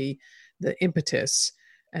these could be the impetus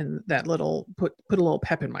and that little put a little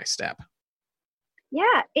pep in my step.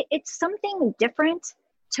 Yeah, it's something different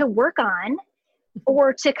to work on,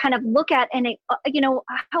 or to kind of look at, and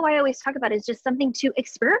how I always talk about it is just something to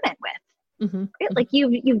experiment with. Right? Like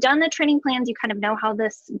you've done the training plans, you kind of know how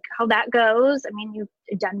that goes. I mean,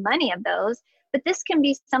 you've done many of those, but this can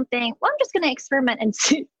be something, well, I'm just going to experiment and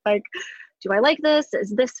see, like, do I like this?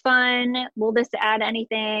 Is this fun? Will this add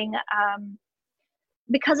anything?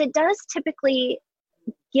 Because it does typically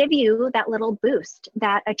give you that little boost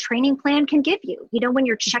that a training plan can give you, when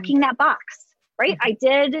you're checking that box, right? I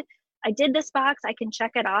did this box, I can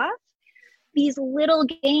check it off. These little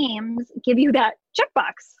games give you that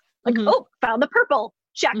checkbox. Like, oh, found the purple,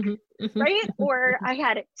 check, right? Or I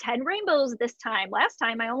had 10 rainbows this time. Last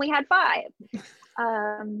time I only had 5.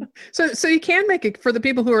 So you can make it for the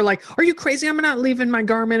people who are like, are you crazy? I'm not leaving my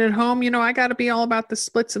Garmin at home. I got to be all about the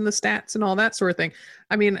splits and the stats and all that sort of thing.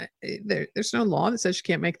 I mean, there's no law that says you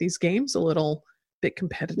can't make these games a little bit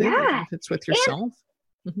competitive if it's with yourself.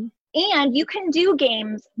 And you can do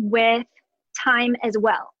games with time as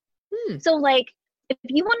well. So like, if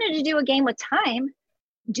you wanted to do a game with time,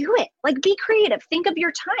 do it. Like, be creative. Think of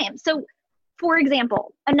your time. So for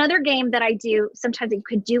example, another game that I do sometimes that you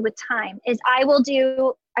could do with time is I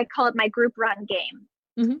call it my group run game.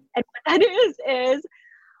 And what that is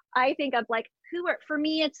I think of like, for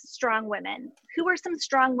me, it's strong women. Who are some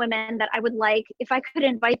strong women that I would like, if I could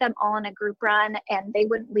invite them all in a group run and they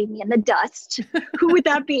wouldn't leave me in the dust, who would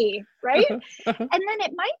that be? Right. And then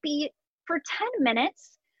it might be for 10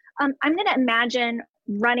 minutes. I'm going to imagine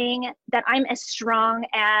running that I'm as strong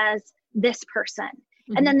as this person.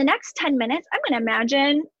 And then the next 10 minutes, I'm going to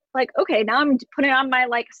imagine like, okay, now I'm putting on my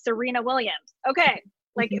like Serena Williams. Okay,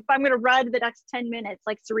 Like if I'm going to run the next 10 minutes,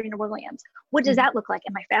 like Serena Williams, what does that look like?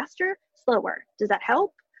 Am I faster, slower? Does that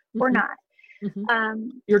help or not?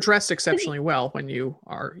 You're dressed exceptionally well when you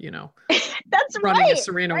are, that's running right, as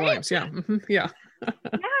Serena right? Williams. Yeah. Yeah.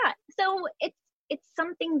 Yeah. So it's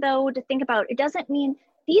something though to think about. It doesn't mean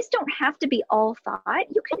these don't have to be all thought.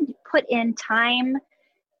 You can put in time.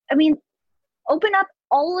 I mean, open up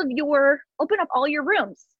all your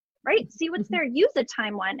rooms, right? See what's there. Use a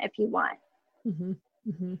time one if you want.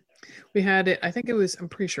 We had it, I think it was, I'm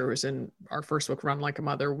pretty sure it was in our first book, Run Like a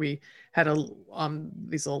Mother. We had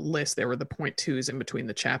these little lists. There were the point twos in between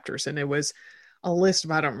the chapters. And it was a list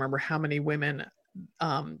of, I don't remember how many women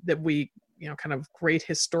that we, kind of great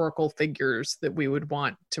historical figures that we would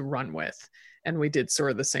want to run with. And we did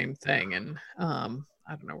sort of the same thing. And I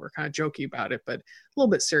don't know, we're kind of jokey about it, but a little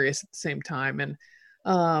bit serious at the same time. And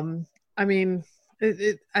I mean,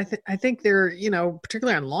 I think they're,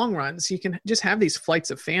 particularly on long runs, you can just have these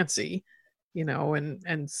flights of fancy,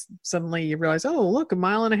 and suddenly you realize, oh, look, 1.5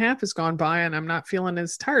 miles has gone by and I'm not feeling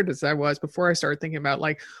as tired as I was before I started thinking about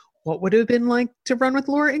like, what would it have been like to run with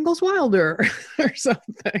Laura Ingalls Wilder or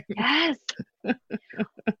something? Yes.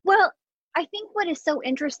 Well, I think what is so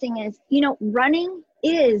interesting is, running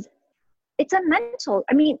it's a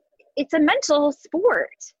mental sport.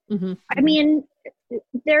 I mean,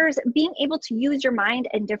 there's being able to use your mind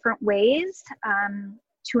in different ways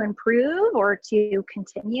to improve or to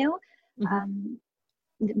continue.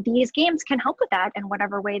 These games can help with that in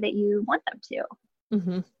whatever way that you want them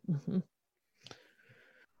to.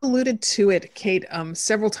 Alluded to it, Kate,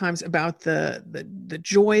 several times about the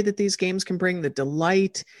joy that these games can bring, the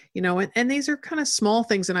delight, and these are kind of small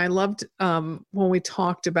things. And I loved when we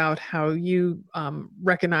talked about how you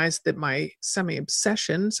recognized that my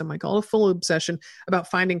semi-obsession, some might call it a full obsession, about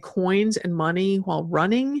finding coins and money while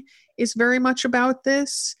running is very much about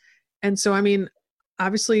this. And so, I mean,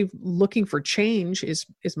 obviously looking for change is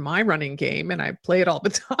my running game, and I play it all the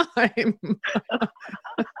time.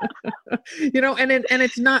 And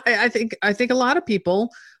it's not, I think a lot of people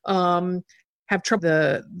have trouble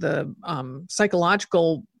the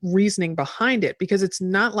psychological reasoning behind it, because it's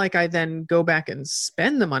not like I then go back and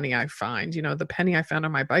spend the money I find. The penny I found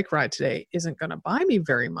on my bike ride today isn't going to buy me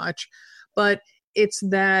very much, but it's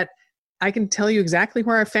that I can tell you exactly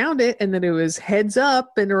where I found it, and that it was heads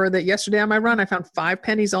up, or that yesterday on my run, I found 5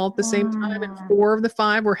 pennies all at the same time, and 4 of the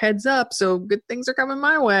 5 were heads up. So good things are coming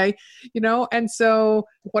my way, And so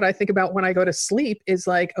what I think about when I go to sleep is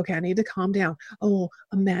like, okay, I need to calm down. Oh,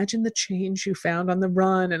 imagine the change you found on the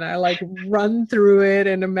run. And I like run through it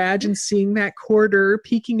and imagine seeing that quarter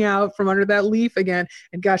peeking out from under that leaf again.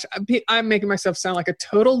 And gosh, I'm making myself sound like a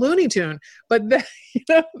total Looney Tune, but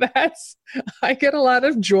I get a lot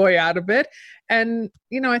of joy out of it. And,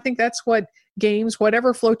 I think that's what games,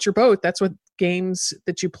 whatever floats your boat, that's what games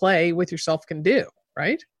that you play with yourself can do,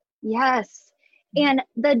 right? Yes. And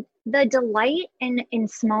the delight in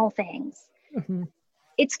small things,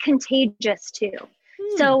 it's contagious too.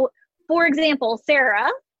 So for example, Sarah,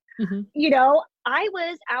 I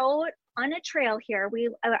was out on a trail here.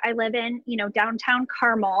 I live in, downtown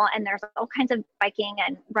Carmel, and there's all kinds of biking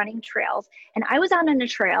and running trails. And I was out on a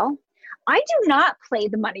trail. I do not play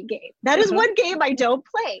the money game. That is one game I don't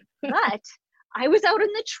play. But I was out on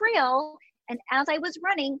the trail, and as I was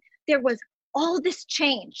running, there was all this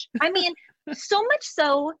change. I mean, so much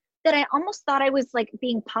so that I almost thought I was like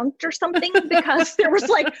being punked or something, because there was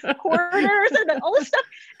like corners and all this stuff.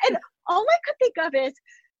 And all I could think of is,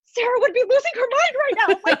 Sarah would be losing her mind right now.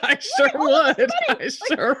 Like, I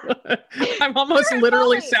sure would. I'm almost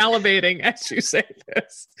literally salivating as you say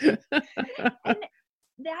this. And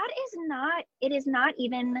it is not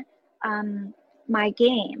even my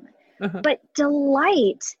game, but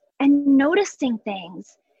delight and noticing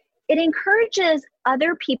things. It encourages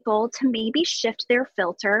other people to maybe shift their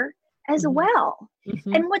filter as well.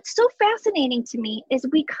 And what's so fascinating to me is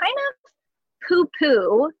we kind of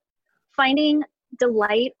poo-poo finding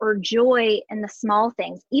delight or joy in the small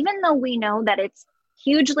things, even though we know that it's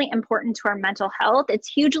hugely important to our mental health. It's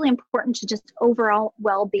hugely important to just overall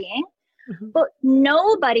well-being. But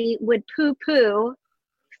nobody would poo-poo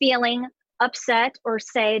feeling upset or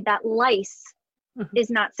say that lice is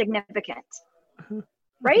not significant,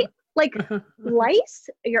 right? Like lice,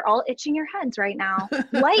 you're all itching your heads right now.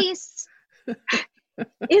 Lice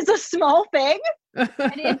is a small thing, and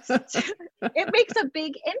it makes a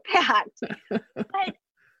big impact. But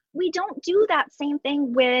we don't do that same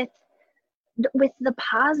thing with the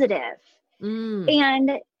positive.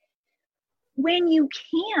 And when you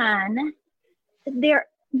can,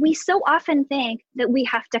 we so often think that we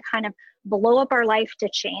have to kind of blow up our life to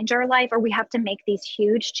change our life, or we have to make these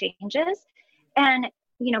huge changes. And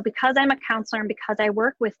because I'm a counselor and because I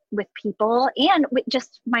work with people, and with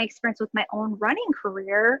just my experience with my own running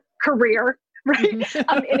career, right?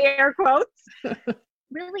 In air quotes,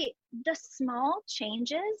 really the small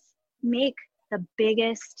changes make the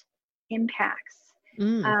biggest impacts.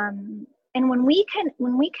 And when we can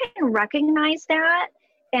recognize that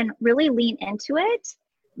and really lean into it,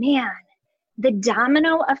 man, the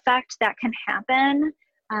domino effect that can happen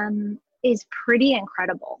is pretty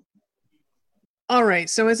incredible. All right.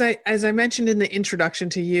 So as I mentioned in the introduction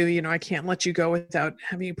to you, I can't let you go without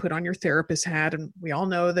having you put on your therapist hat. And we all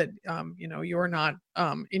know that, you're not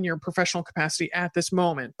in your professional capacity at this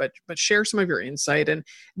moment, but share some of your insight. And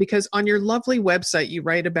because on your lovely website, you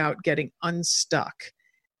write about getting unstuck.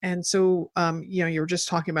 And so, you were just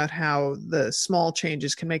talking about how the small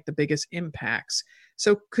changes can make the biggest impacts.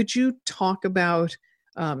 So could you talk about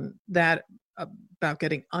that, about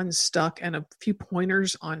getting unstuck, and a few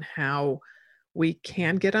pointers on how we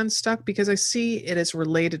can get unstuck? Because I see it as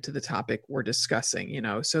related to the topic we're discussing,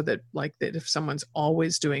 so that that if someone's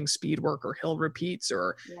always doing speed work or hill repeats,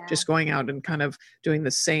 or just going out and kind of doing the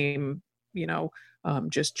same,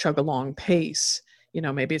 just chug along pace,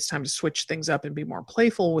 maybe it's time to switch things up and be more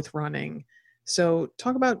playful with running. So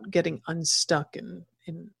talk about getting unstuck in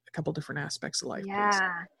a couple different aspects of life. Yeah.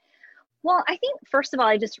 Please. Well, I think first of all,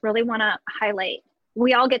 I just really want to highlight,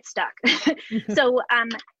 we all get stuck. So,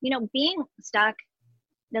 being stuck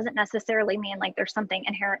doesn't necessarily mean like there's something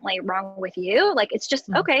inherently wrong with you. Like, it's just,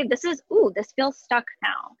 okay, this feels stuck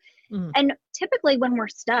now. And typically when we're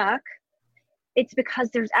stuck, it's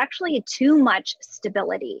because there's actually too much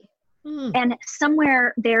stability. And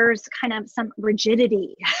somewhere there's kind of some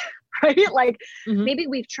rigidity, right? Like maybe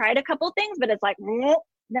we've tried a couple things, but it's like,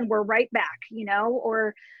 then we're right back,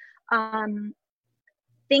 or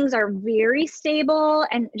things are very stable.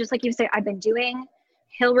 And just like you say, I've been doing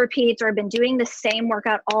hill repeats, or I've been doing the same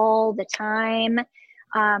workout all the time.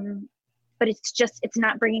 But it's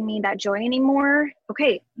not bringing me that joy anymore.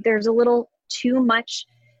 Okay, there's a little too much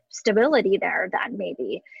stability there then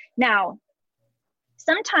maybe. Now,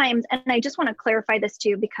 sometimes, and I just want to clarify this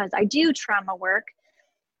too, because I do trauma work,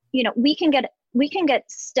 we can get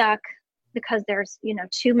stuck because there's,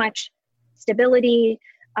 too much stability,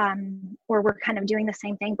 or we're kind of doing the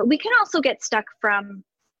same thing, but we can also get stuck from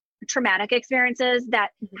traumatic experiences that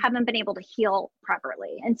haven't been able to heal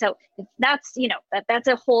properly. And so if that's, that's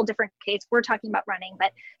a whole different case. We're talking about running,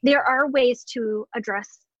 but there are ways to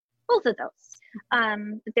address both of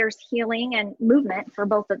those. There's healing and movement for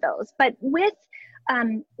both of those, but with,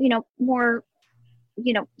 more,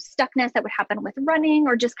 stuckness that would happen with running,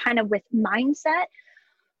 or just kind of with mindset,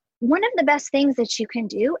 one of the best things that you can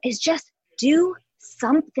do is just do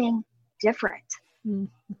something different.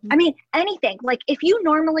 I mean, anything. Like if you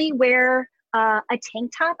normally wear a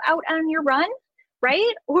tank top out on your run,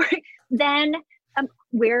 right? Or then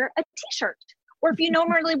wear a t-shirt. Or if you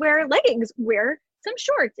normally wear leggings, wear some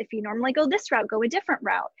shorts. If you normally go this route, go a different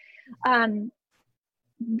route.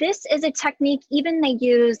 This is a technique even they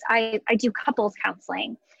use, I do couples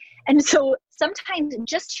counseling. And so sometimes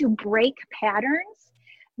just to break patterns,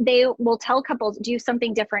 they will tell couples, do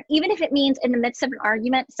something different. Even if it means in the midst of an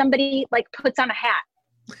argument, somebody like puts on a hat,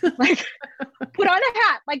 like put on a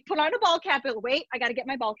hat, like put on a ball cap. Wait, I got to get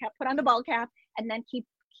my ball cap, put on the ball cap, and then keep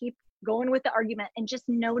going with the argument, and just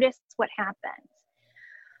notice what happens.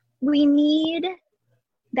 We need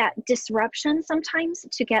that disruption sometimes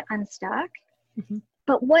to get unstuck.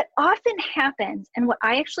 But what often happens, and what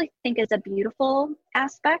I actually think is a beautiful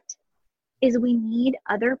aspect, is we need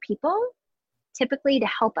other people typically to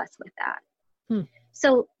help us with that.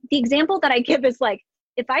 So the example that I give is like,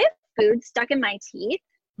 if I have food stuck in my teeth,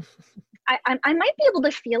 I might be able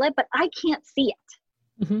to feel it, but I can't see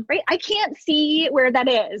it, right? I can't see where that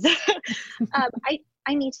is.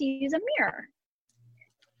 I need to use a mirror.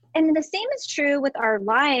 And the same is true with our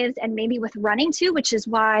lives, and maybe with running too, which is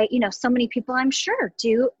why, so many people I'm sure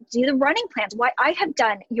do the running plans. Why I have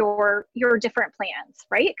done your different plans,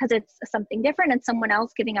 right? Because it's something different and someone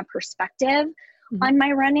else giving a perspective on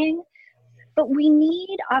my running. But we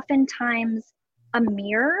need oftentimes a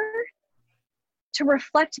mirror to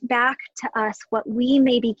reflect back to us what we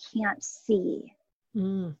maybe can't see.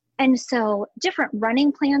 And so different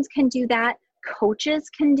running plans can do that. Coaches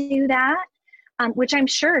can do that. Which I'm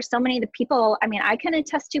sure so many of the people, I can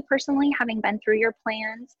attest to personally, having been through your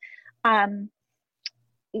plans.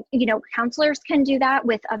 Counselors can do that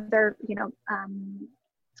with other,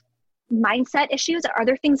 mindset issues, or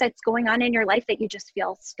other things that's going on in your life that you just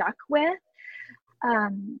feel stuck with.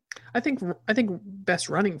 I think best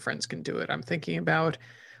running friends can do it. I'm thinking about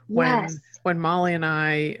when Molly and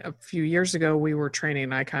I, a few years ago, we were training,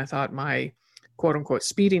 and I kind of thought my quote unquote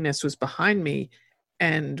speediness was behind me,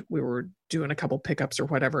 and we were doing a couple pickups or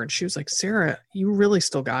whatever. And she was like, Sarah, you really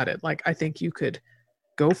still got it. Like, I think you could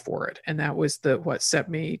go for it. And that was what set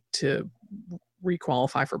me to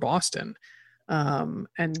requalify for Boston.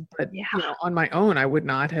 But you know, on my own, I would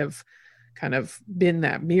not have kind of been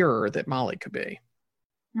that mirror that Molly could be.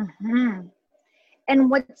 Mm-hmm. And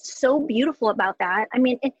what's so beautiful about that, I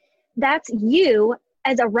mean, that's you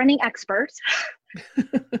as a running expert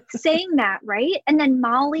saying that, right? And then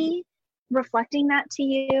Molly reflecting that to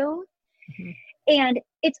you. Mm-hmm. And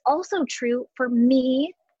it's also true for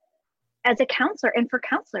me as a counselor, and for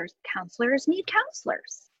counselors. Counselors need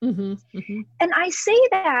counselors. Mm-hmm. Mm-hmm. And I say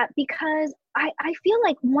that because I feel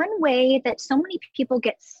like one way that so many people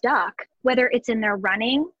get stuck, whether it's in their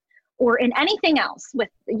running or in anything else with,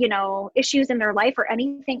 you know, issues in their life or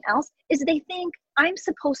anything else, is they think I'm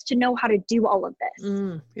supposed to know how to do all of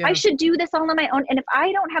this. I should do this all on my own. And if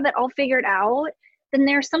I don't have it all figured out, then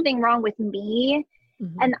there's something wrong with me.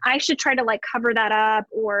 Mm-hmm. And I should try to like cover that up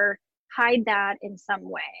or hide that in some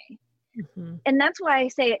way. Mm-hmm. And that's why I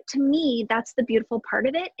say, to me, that's the beautiful part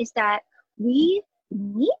of it, is that we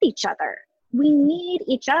need each other. We need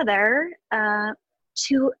each other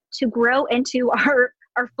to grow into our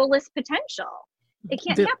fullest potential. It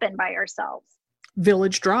can't happen by ourselves.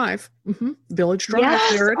 Village Drive. Mm-hmm. Village Drive.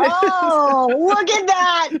 Yes. There it is. Oh, look at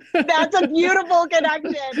that. That's a beautiful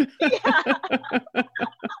connection. Yeah.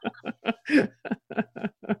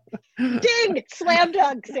 Ding! Slam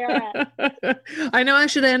dunk, Sarah. I know I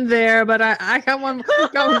should end there, but I got one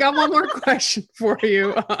more question for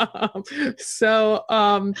you. So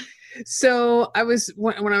I was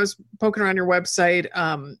when I was poking around your website,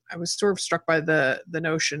 I was sort of struck by the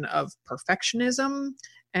notion of perfectionism,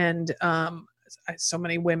 and so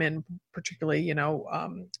many women, particularly, you know,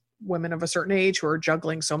 women of a certain age who are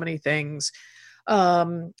juggling so many things,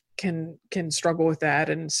 can struggle with that.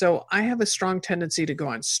 And so I have a strong tendency to go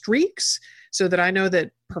on streaks, so that I know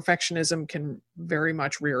that perfectionism can very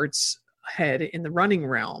much rear its head in the running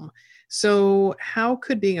realm. So how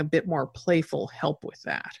could being a bit more playful help with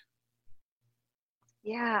that?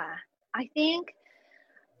 Yeah, I think,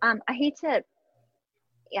 I hate to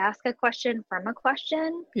ask a question from a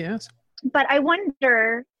question. Yes. But I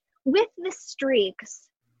wonder, with the streaks,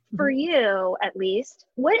 for you at least,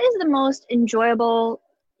 what is the most enjoyable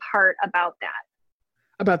part about that?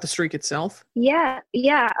 About the streak itself? Yeah,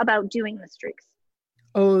 about doing the streaks.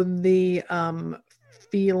 Oh, the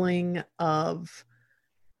feeling of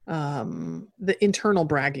the internal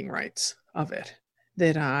bragging rights of it.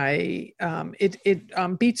 That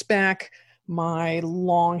it beats back my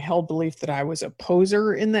long held belief that I was a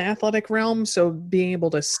poser in the athletic realm. So being able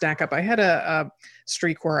to stack up, I had a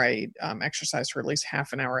streak where I exercised for at least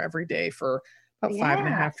half an hour every day for about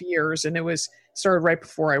 5.5 years. And it started right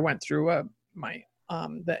before I went through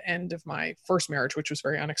the end of my first marriage, which was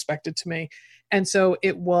very unexpected to me. And so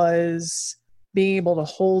it was being able to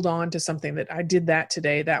hold on to something that I did that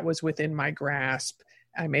today, that was within my grasp.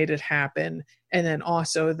 I made it happen. And then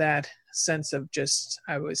also that sense of just,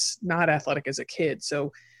 I was not athletic as a kid.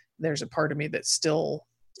 So there's a part of me that still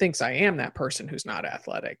thinks I am that person who's not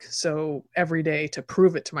athletic. So every day to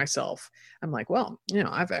prove it to myself, I'm like, well, you know,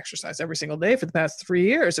 I've exercised every single day for the past 3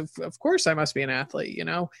 years. Of course I must be an athlete, you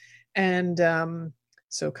know? And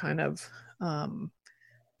so kind of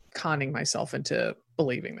conning myself into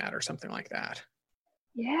believing that or something like that.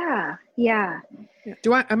 Yeah.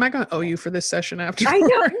 Am I going to owe you for this session after? I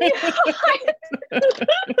don't know.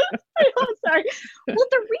 I'm sorry. Well,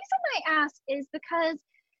 the reason I ask is because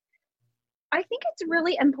I think it's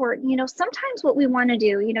really important. You know, sometimes what we want to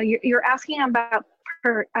do, you know, you're asking about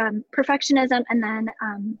perfectionism, and then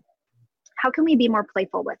how can we be more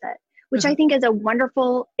playful with it? Which I think is a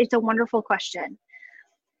wonderful question.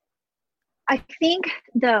 I think,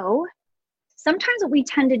 though, sometimes what we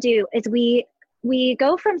tend to do is we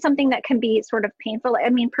go from something that can be sort of painful. I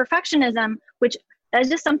mean, perfectionism, which is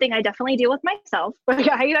just something I definitely deal with myself, but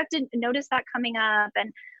I have to notice that coming up.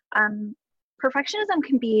 And perfectionism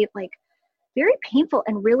can be like very painful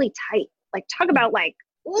and really tight. Like, talk about like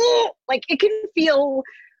it can feel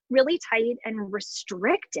really tight and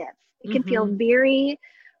restrictive. It can feel very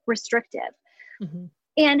restrictive.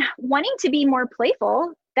 And wanting to be more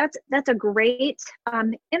playful, that's a great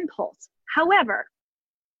impulse. However,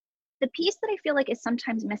 the piece that I feel like is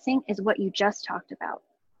sometimes missing is what you just talked about.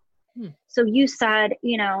 So you said,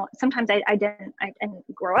 you know, sometimes I didn't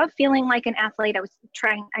grow up feeling like an athlete.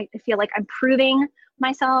 I feel like I'm proving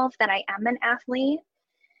myself that I am an athlete.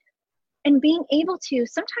 And being able to,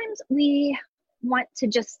 sometimes we want to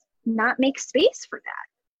just not make space for that.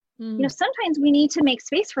 You know, sometimes we need to make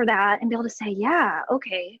space for that and be able to say, yeah,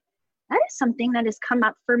 okay, that is something that has come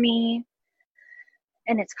up for me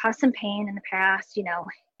and it's caused some pain in the past.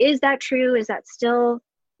 Is that true? Is that still,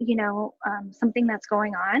 something that's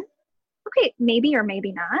going on? Okay, maybe or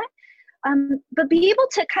maybe not. But be able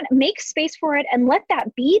to kind of make space for it and let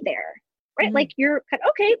that be there, right? Mm-hmm. Like you're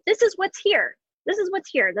okay, this is what's here. This is what's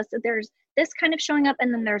here. There's this kind of showing up,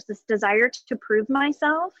 and then there's this desire to prove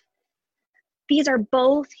myself. These are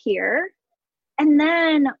both here. And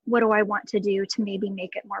then what do I want to do to maybe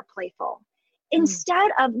make it more playful? Instead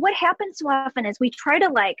of what happens so often is we try to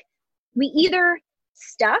we either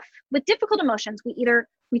stuff with difficult emotions,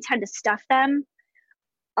 we tend to stuff them,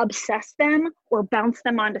 obsess them, or bounce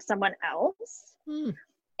them onto someone else.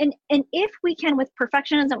 And if we can, with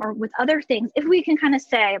perfectionism or with other things, if we can kind of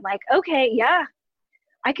say okay, yeah,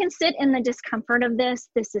 I can sit in the discomfort of this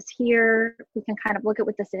is here, we can kind of look at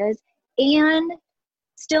what this is and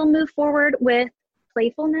still move forward with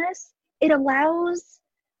playfulness, it allows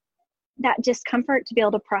that discomfort to be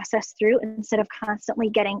able to process through instead of constantly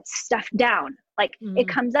getting stuffed down. It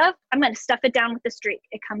comes up, I'm going to stuff it down with the streak.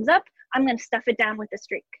 It comes up, I'm going to stuff it down with the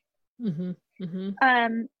streak. And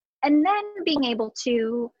then being able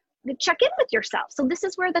to check in with yourself. So this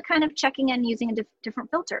is where the kind of checking in using a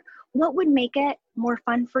different filter. What would make it more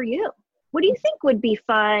fun for you? What do you think would be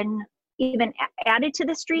fun, even added to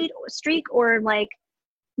the streak, or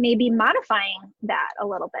maybe modifying that a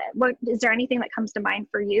little bit? Is there anything that comes to mind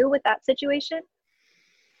for you with that situation?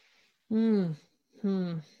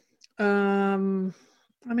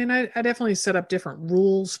 I mean, I definitely set up different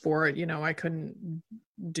rules for it. I couldn't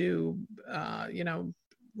do,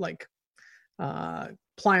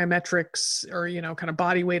 plyometrics or, kind of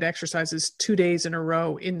body weight exercises 2 days in a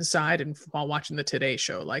row inside and while watching the Today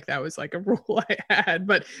Show. That was a rule I had,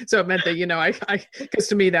 but so it meant that, because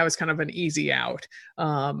to me that was kind of an easy out.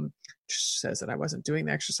 Says that I wasn't doing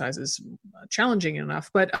the exercises challenging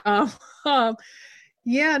enough, but,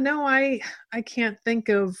 yeah, no, I can't think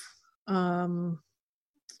of,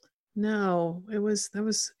 no, it was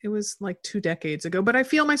 2 decades ago, but I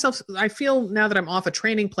feel now that I'm off a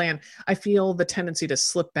training plan, I feel the tendency to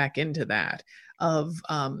slip back into that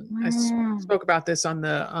I spoke about this on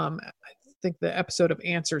the, I think the episode of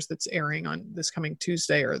Answers that's airing on this coming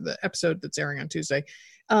Tuesday, or the episode that's airing on Tuesday,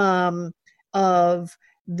 of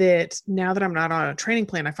that now that I'm not on a training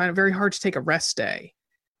plan, I find it very hard to take a rest day.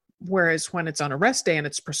 Whereas when it's on a rest day and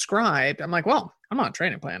it's prescribed, I'm well, I'm on a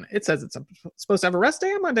training plan. It says it's supposed to have a rest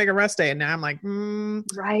day. I'm going to take a rest day. And now I'm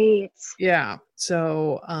right. Yeah.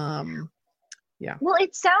 So, yeah. Well,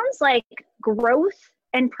 it sounds like growth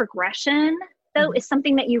and progression, though, is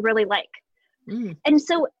something that you really like. And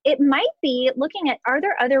so it might be looking at, are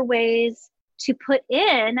there other ways to put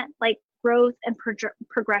in growth and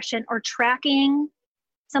progression, or tracking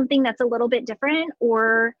something that's a little bit different,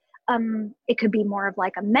 or it could be more of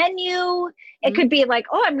a menu. It could be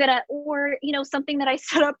something that I've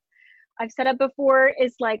set up before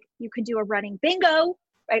is you could do a running bingo,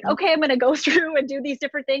 right? Okay, I'm going to go through and do these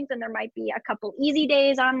different things, and there might be a couple easy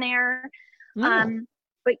days on there.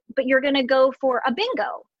 But you're going to go for a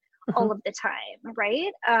bingo all of the time,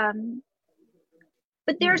 right?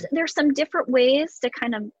 But there's some different ways to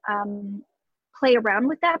kind of play around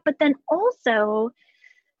with that, but then also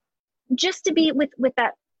just to be with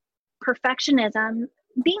that perfectionism,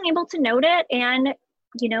 being able to note it and,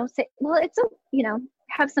 say, well, it's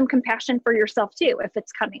have some compassion for yourself too. If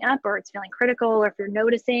it's coming up or it's feeling critical, or if you're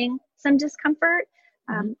noticing some discomfort,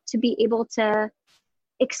 to be able to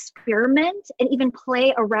experiment and even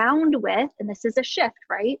play around with, and this is a shift,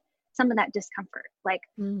 right? Some of that discomfort, oh,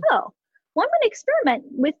 well, I'm going to experiment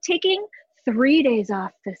with taking 3 days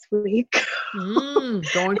off this week.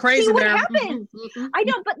 Going crazy. See what happens. I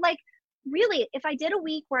know, but really, if I did a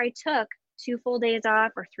week where I took 2 full days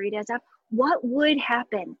off or 3 days off, what would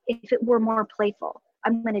happen if it were more playful?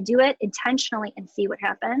 I'm going to do it intentionally and see what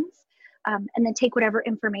happens. And then take whatever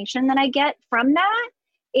information that I get from that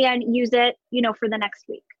and use it, for the next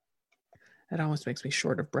week. It almost makes me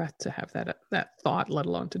short of breath to have that thought, let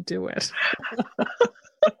alone to do it.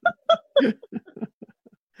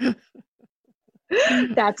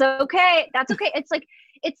 That's okay. That's okay. It's like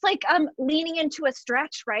leaning into a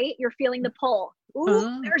stretch, right? You're feeling the pull.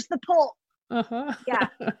 Ooh, there's the pull. Yeah.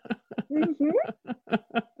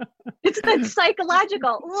 It's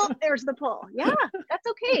psychological. Ooh, there's the pull. Yeah, that's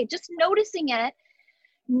okay. Just noticing it,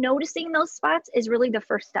 noticing those spots is really the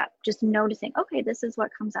first step. Just noticing, okay, this is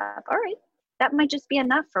what comes up. All right. That might just be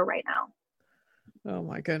enough for right now. Oh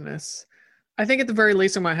my goodness. I think at the very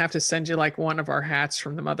least, I'm going to have to send you like one of our hats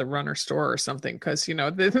from the Mother Runner store or something. Cause you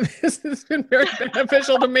know, this has been very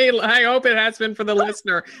beneficial to me. I hope it has been for the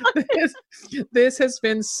listener. This has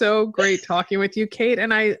been so great talking with you, Kate.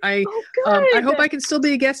 And I hope I can still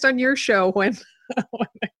be a guest on your show when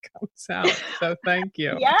it comes out. So thank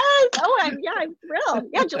you. Yes. Oh, I'm thrilled.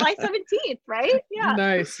 Yeah. July 17th, right? Yeah.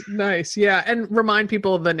 Nice. Yeah. And remind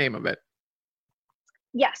people of the name of it.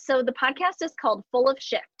 Yes. So the podcast is called Full of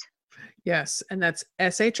Shift. Yes, and that's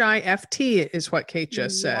SHIFT is what Kate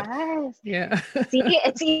just said. Yes. Yeah. See,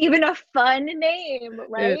 it's even a fun name,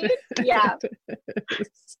 right? Yeah.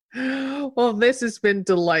 Well, this has been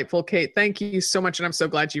delightful, Kate. Thank you so much, and I'm so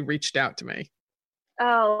glad you reached out to me.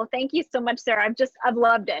 Oh, thank you so much, Sarah. I've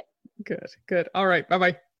loved it. Good. All right.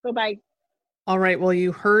 Bye-bye. Bye-bye. All right. Well,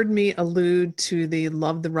 you heard me allude to the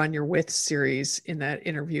Love the Run You're With series in that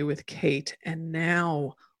interview with Kate, and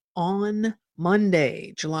now on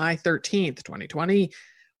Monday, July 13th, 2020,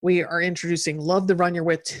 we are introducing Love the Run You're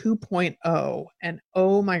With 2.0. And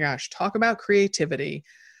oh my gosh, talk about creativity.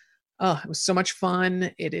 It was so much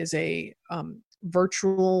fun. It is a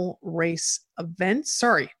virtual race event.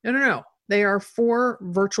 Sorry, no. They are 4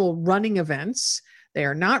 virtual running events. They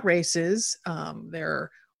are not races.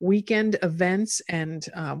 They're weekend events. And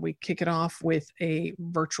we kick it off with a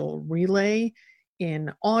virtual relay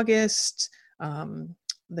in August.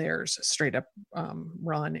 There's a straight up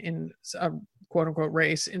run in a quote unquote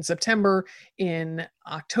race in September. In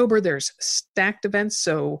October, there's stacked events.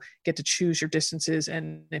 So get to choose your distances.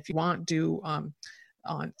 And if you want, do on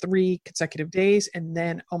 3 consecutive days. And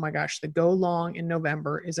then, oh my gosh, the Go Long in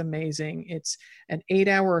November is amazing. It's an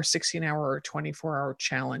 8-hour, 16-hour, or 24-hour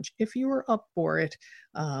challenge. If you are up for it,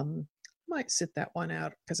 might sit that one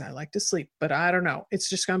out because I like to sleep, but I don't know. It's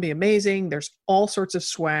just going to be amazing. There's all sorts of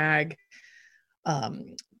swag.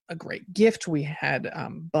 A great gift. We had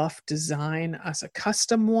Buff design us a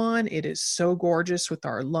custom one. It is so gorgeous with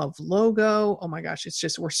our love logo. Oh my gosh,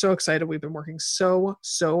 we're so excited. We've been working so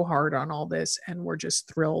hard on all this, and we're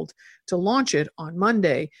just thrilled to launch it on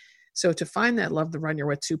Monday. So to find that Love the Run You're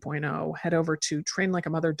With 2.0, head over to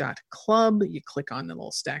trainlikeamother.club. You click on the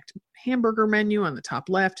little stacked hamburger menu on the top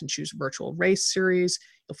left and choose virtual race series.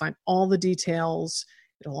 You'll find all the details.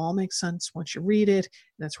 It'll all make sense once you read it,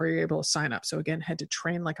 and that's where you're able to sign up. So again, head to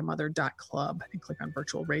trainlikeamother.club and click on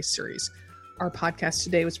virtual race series. Our podcast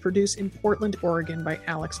today was produced in Portland, Oregon by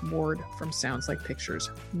Alex Ward from Sounds Like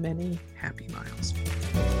Pictures. Many happy miles.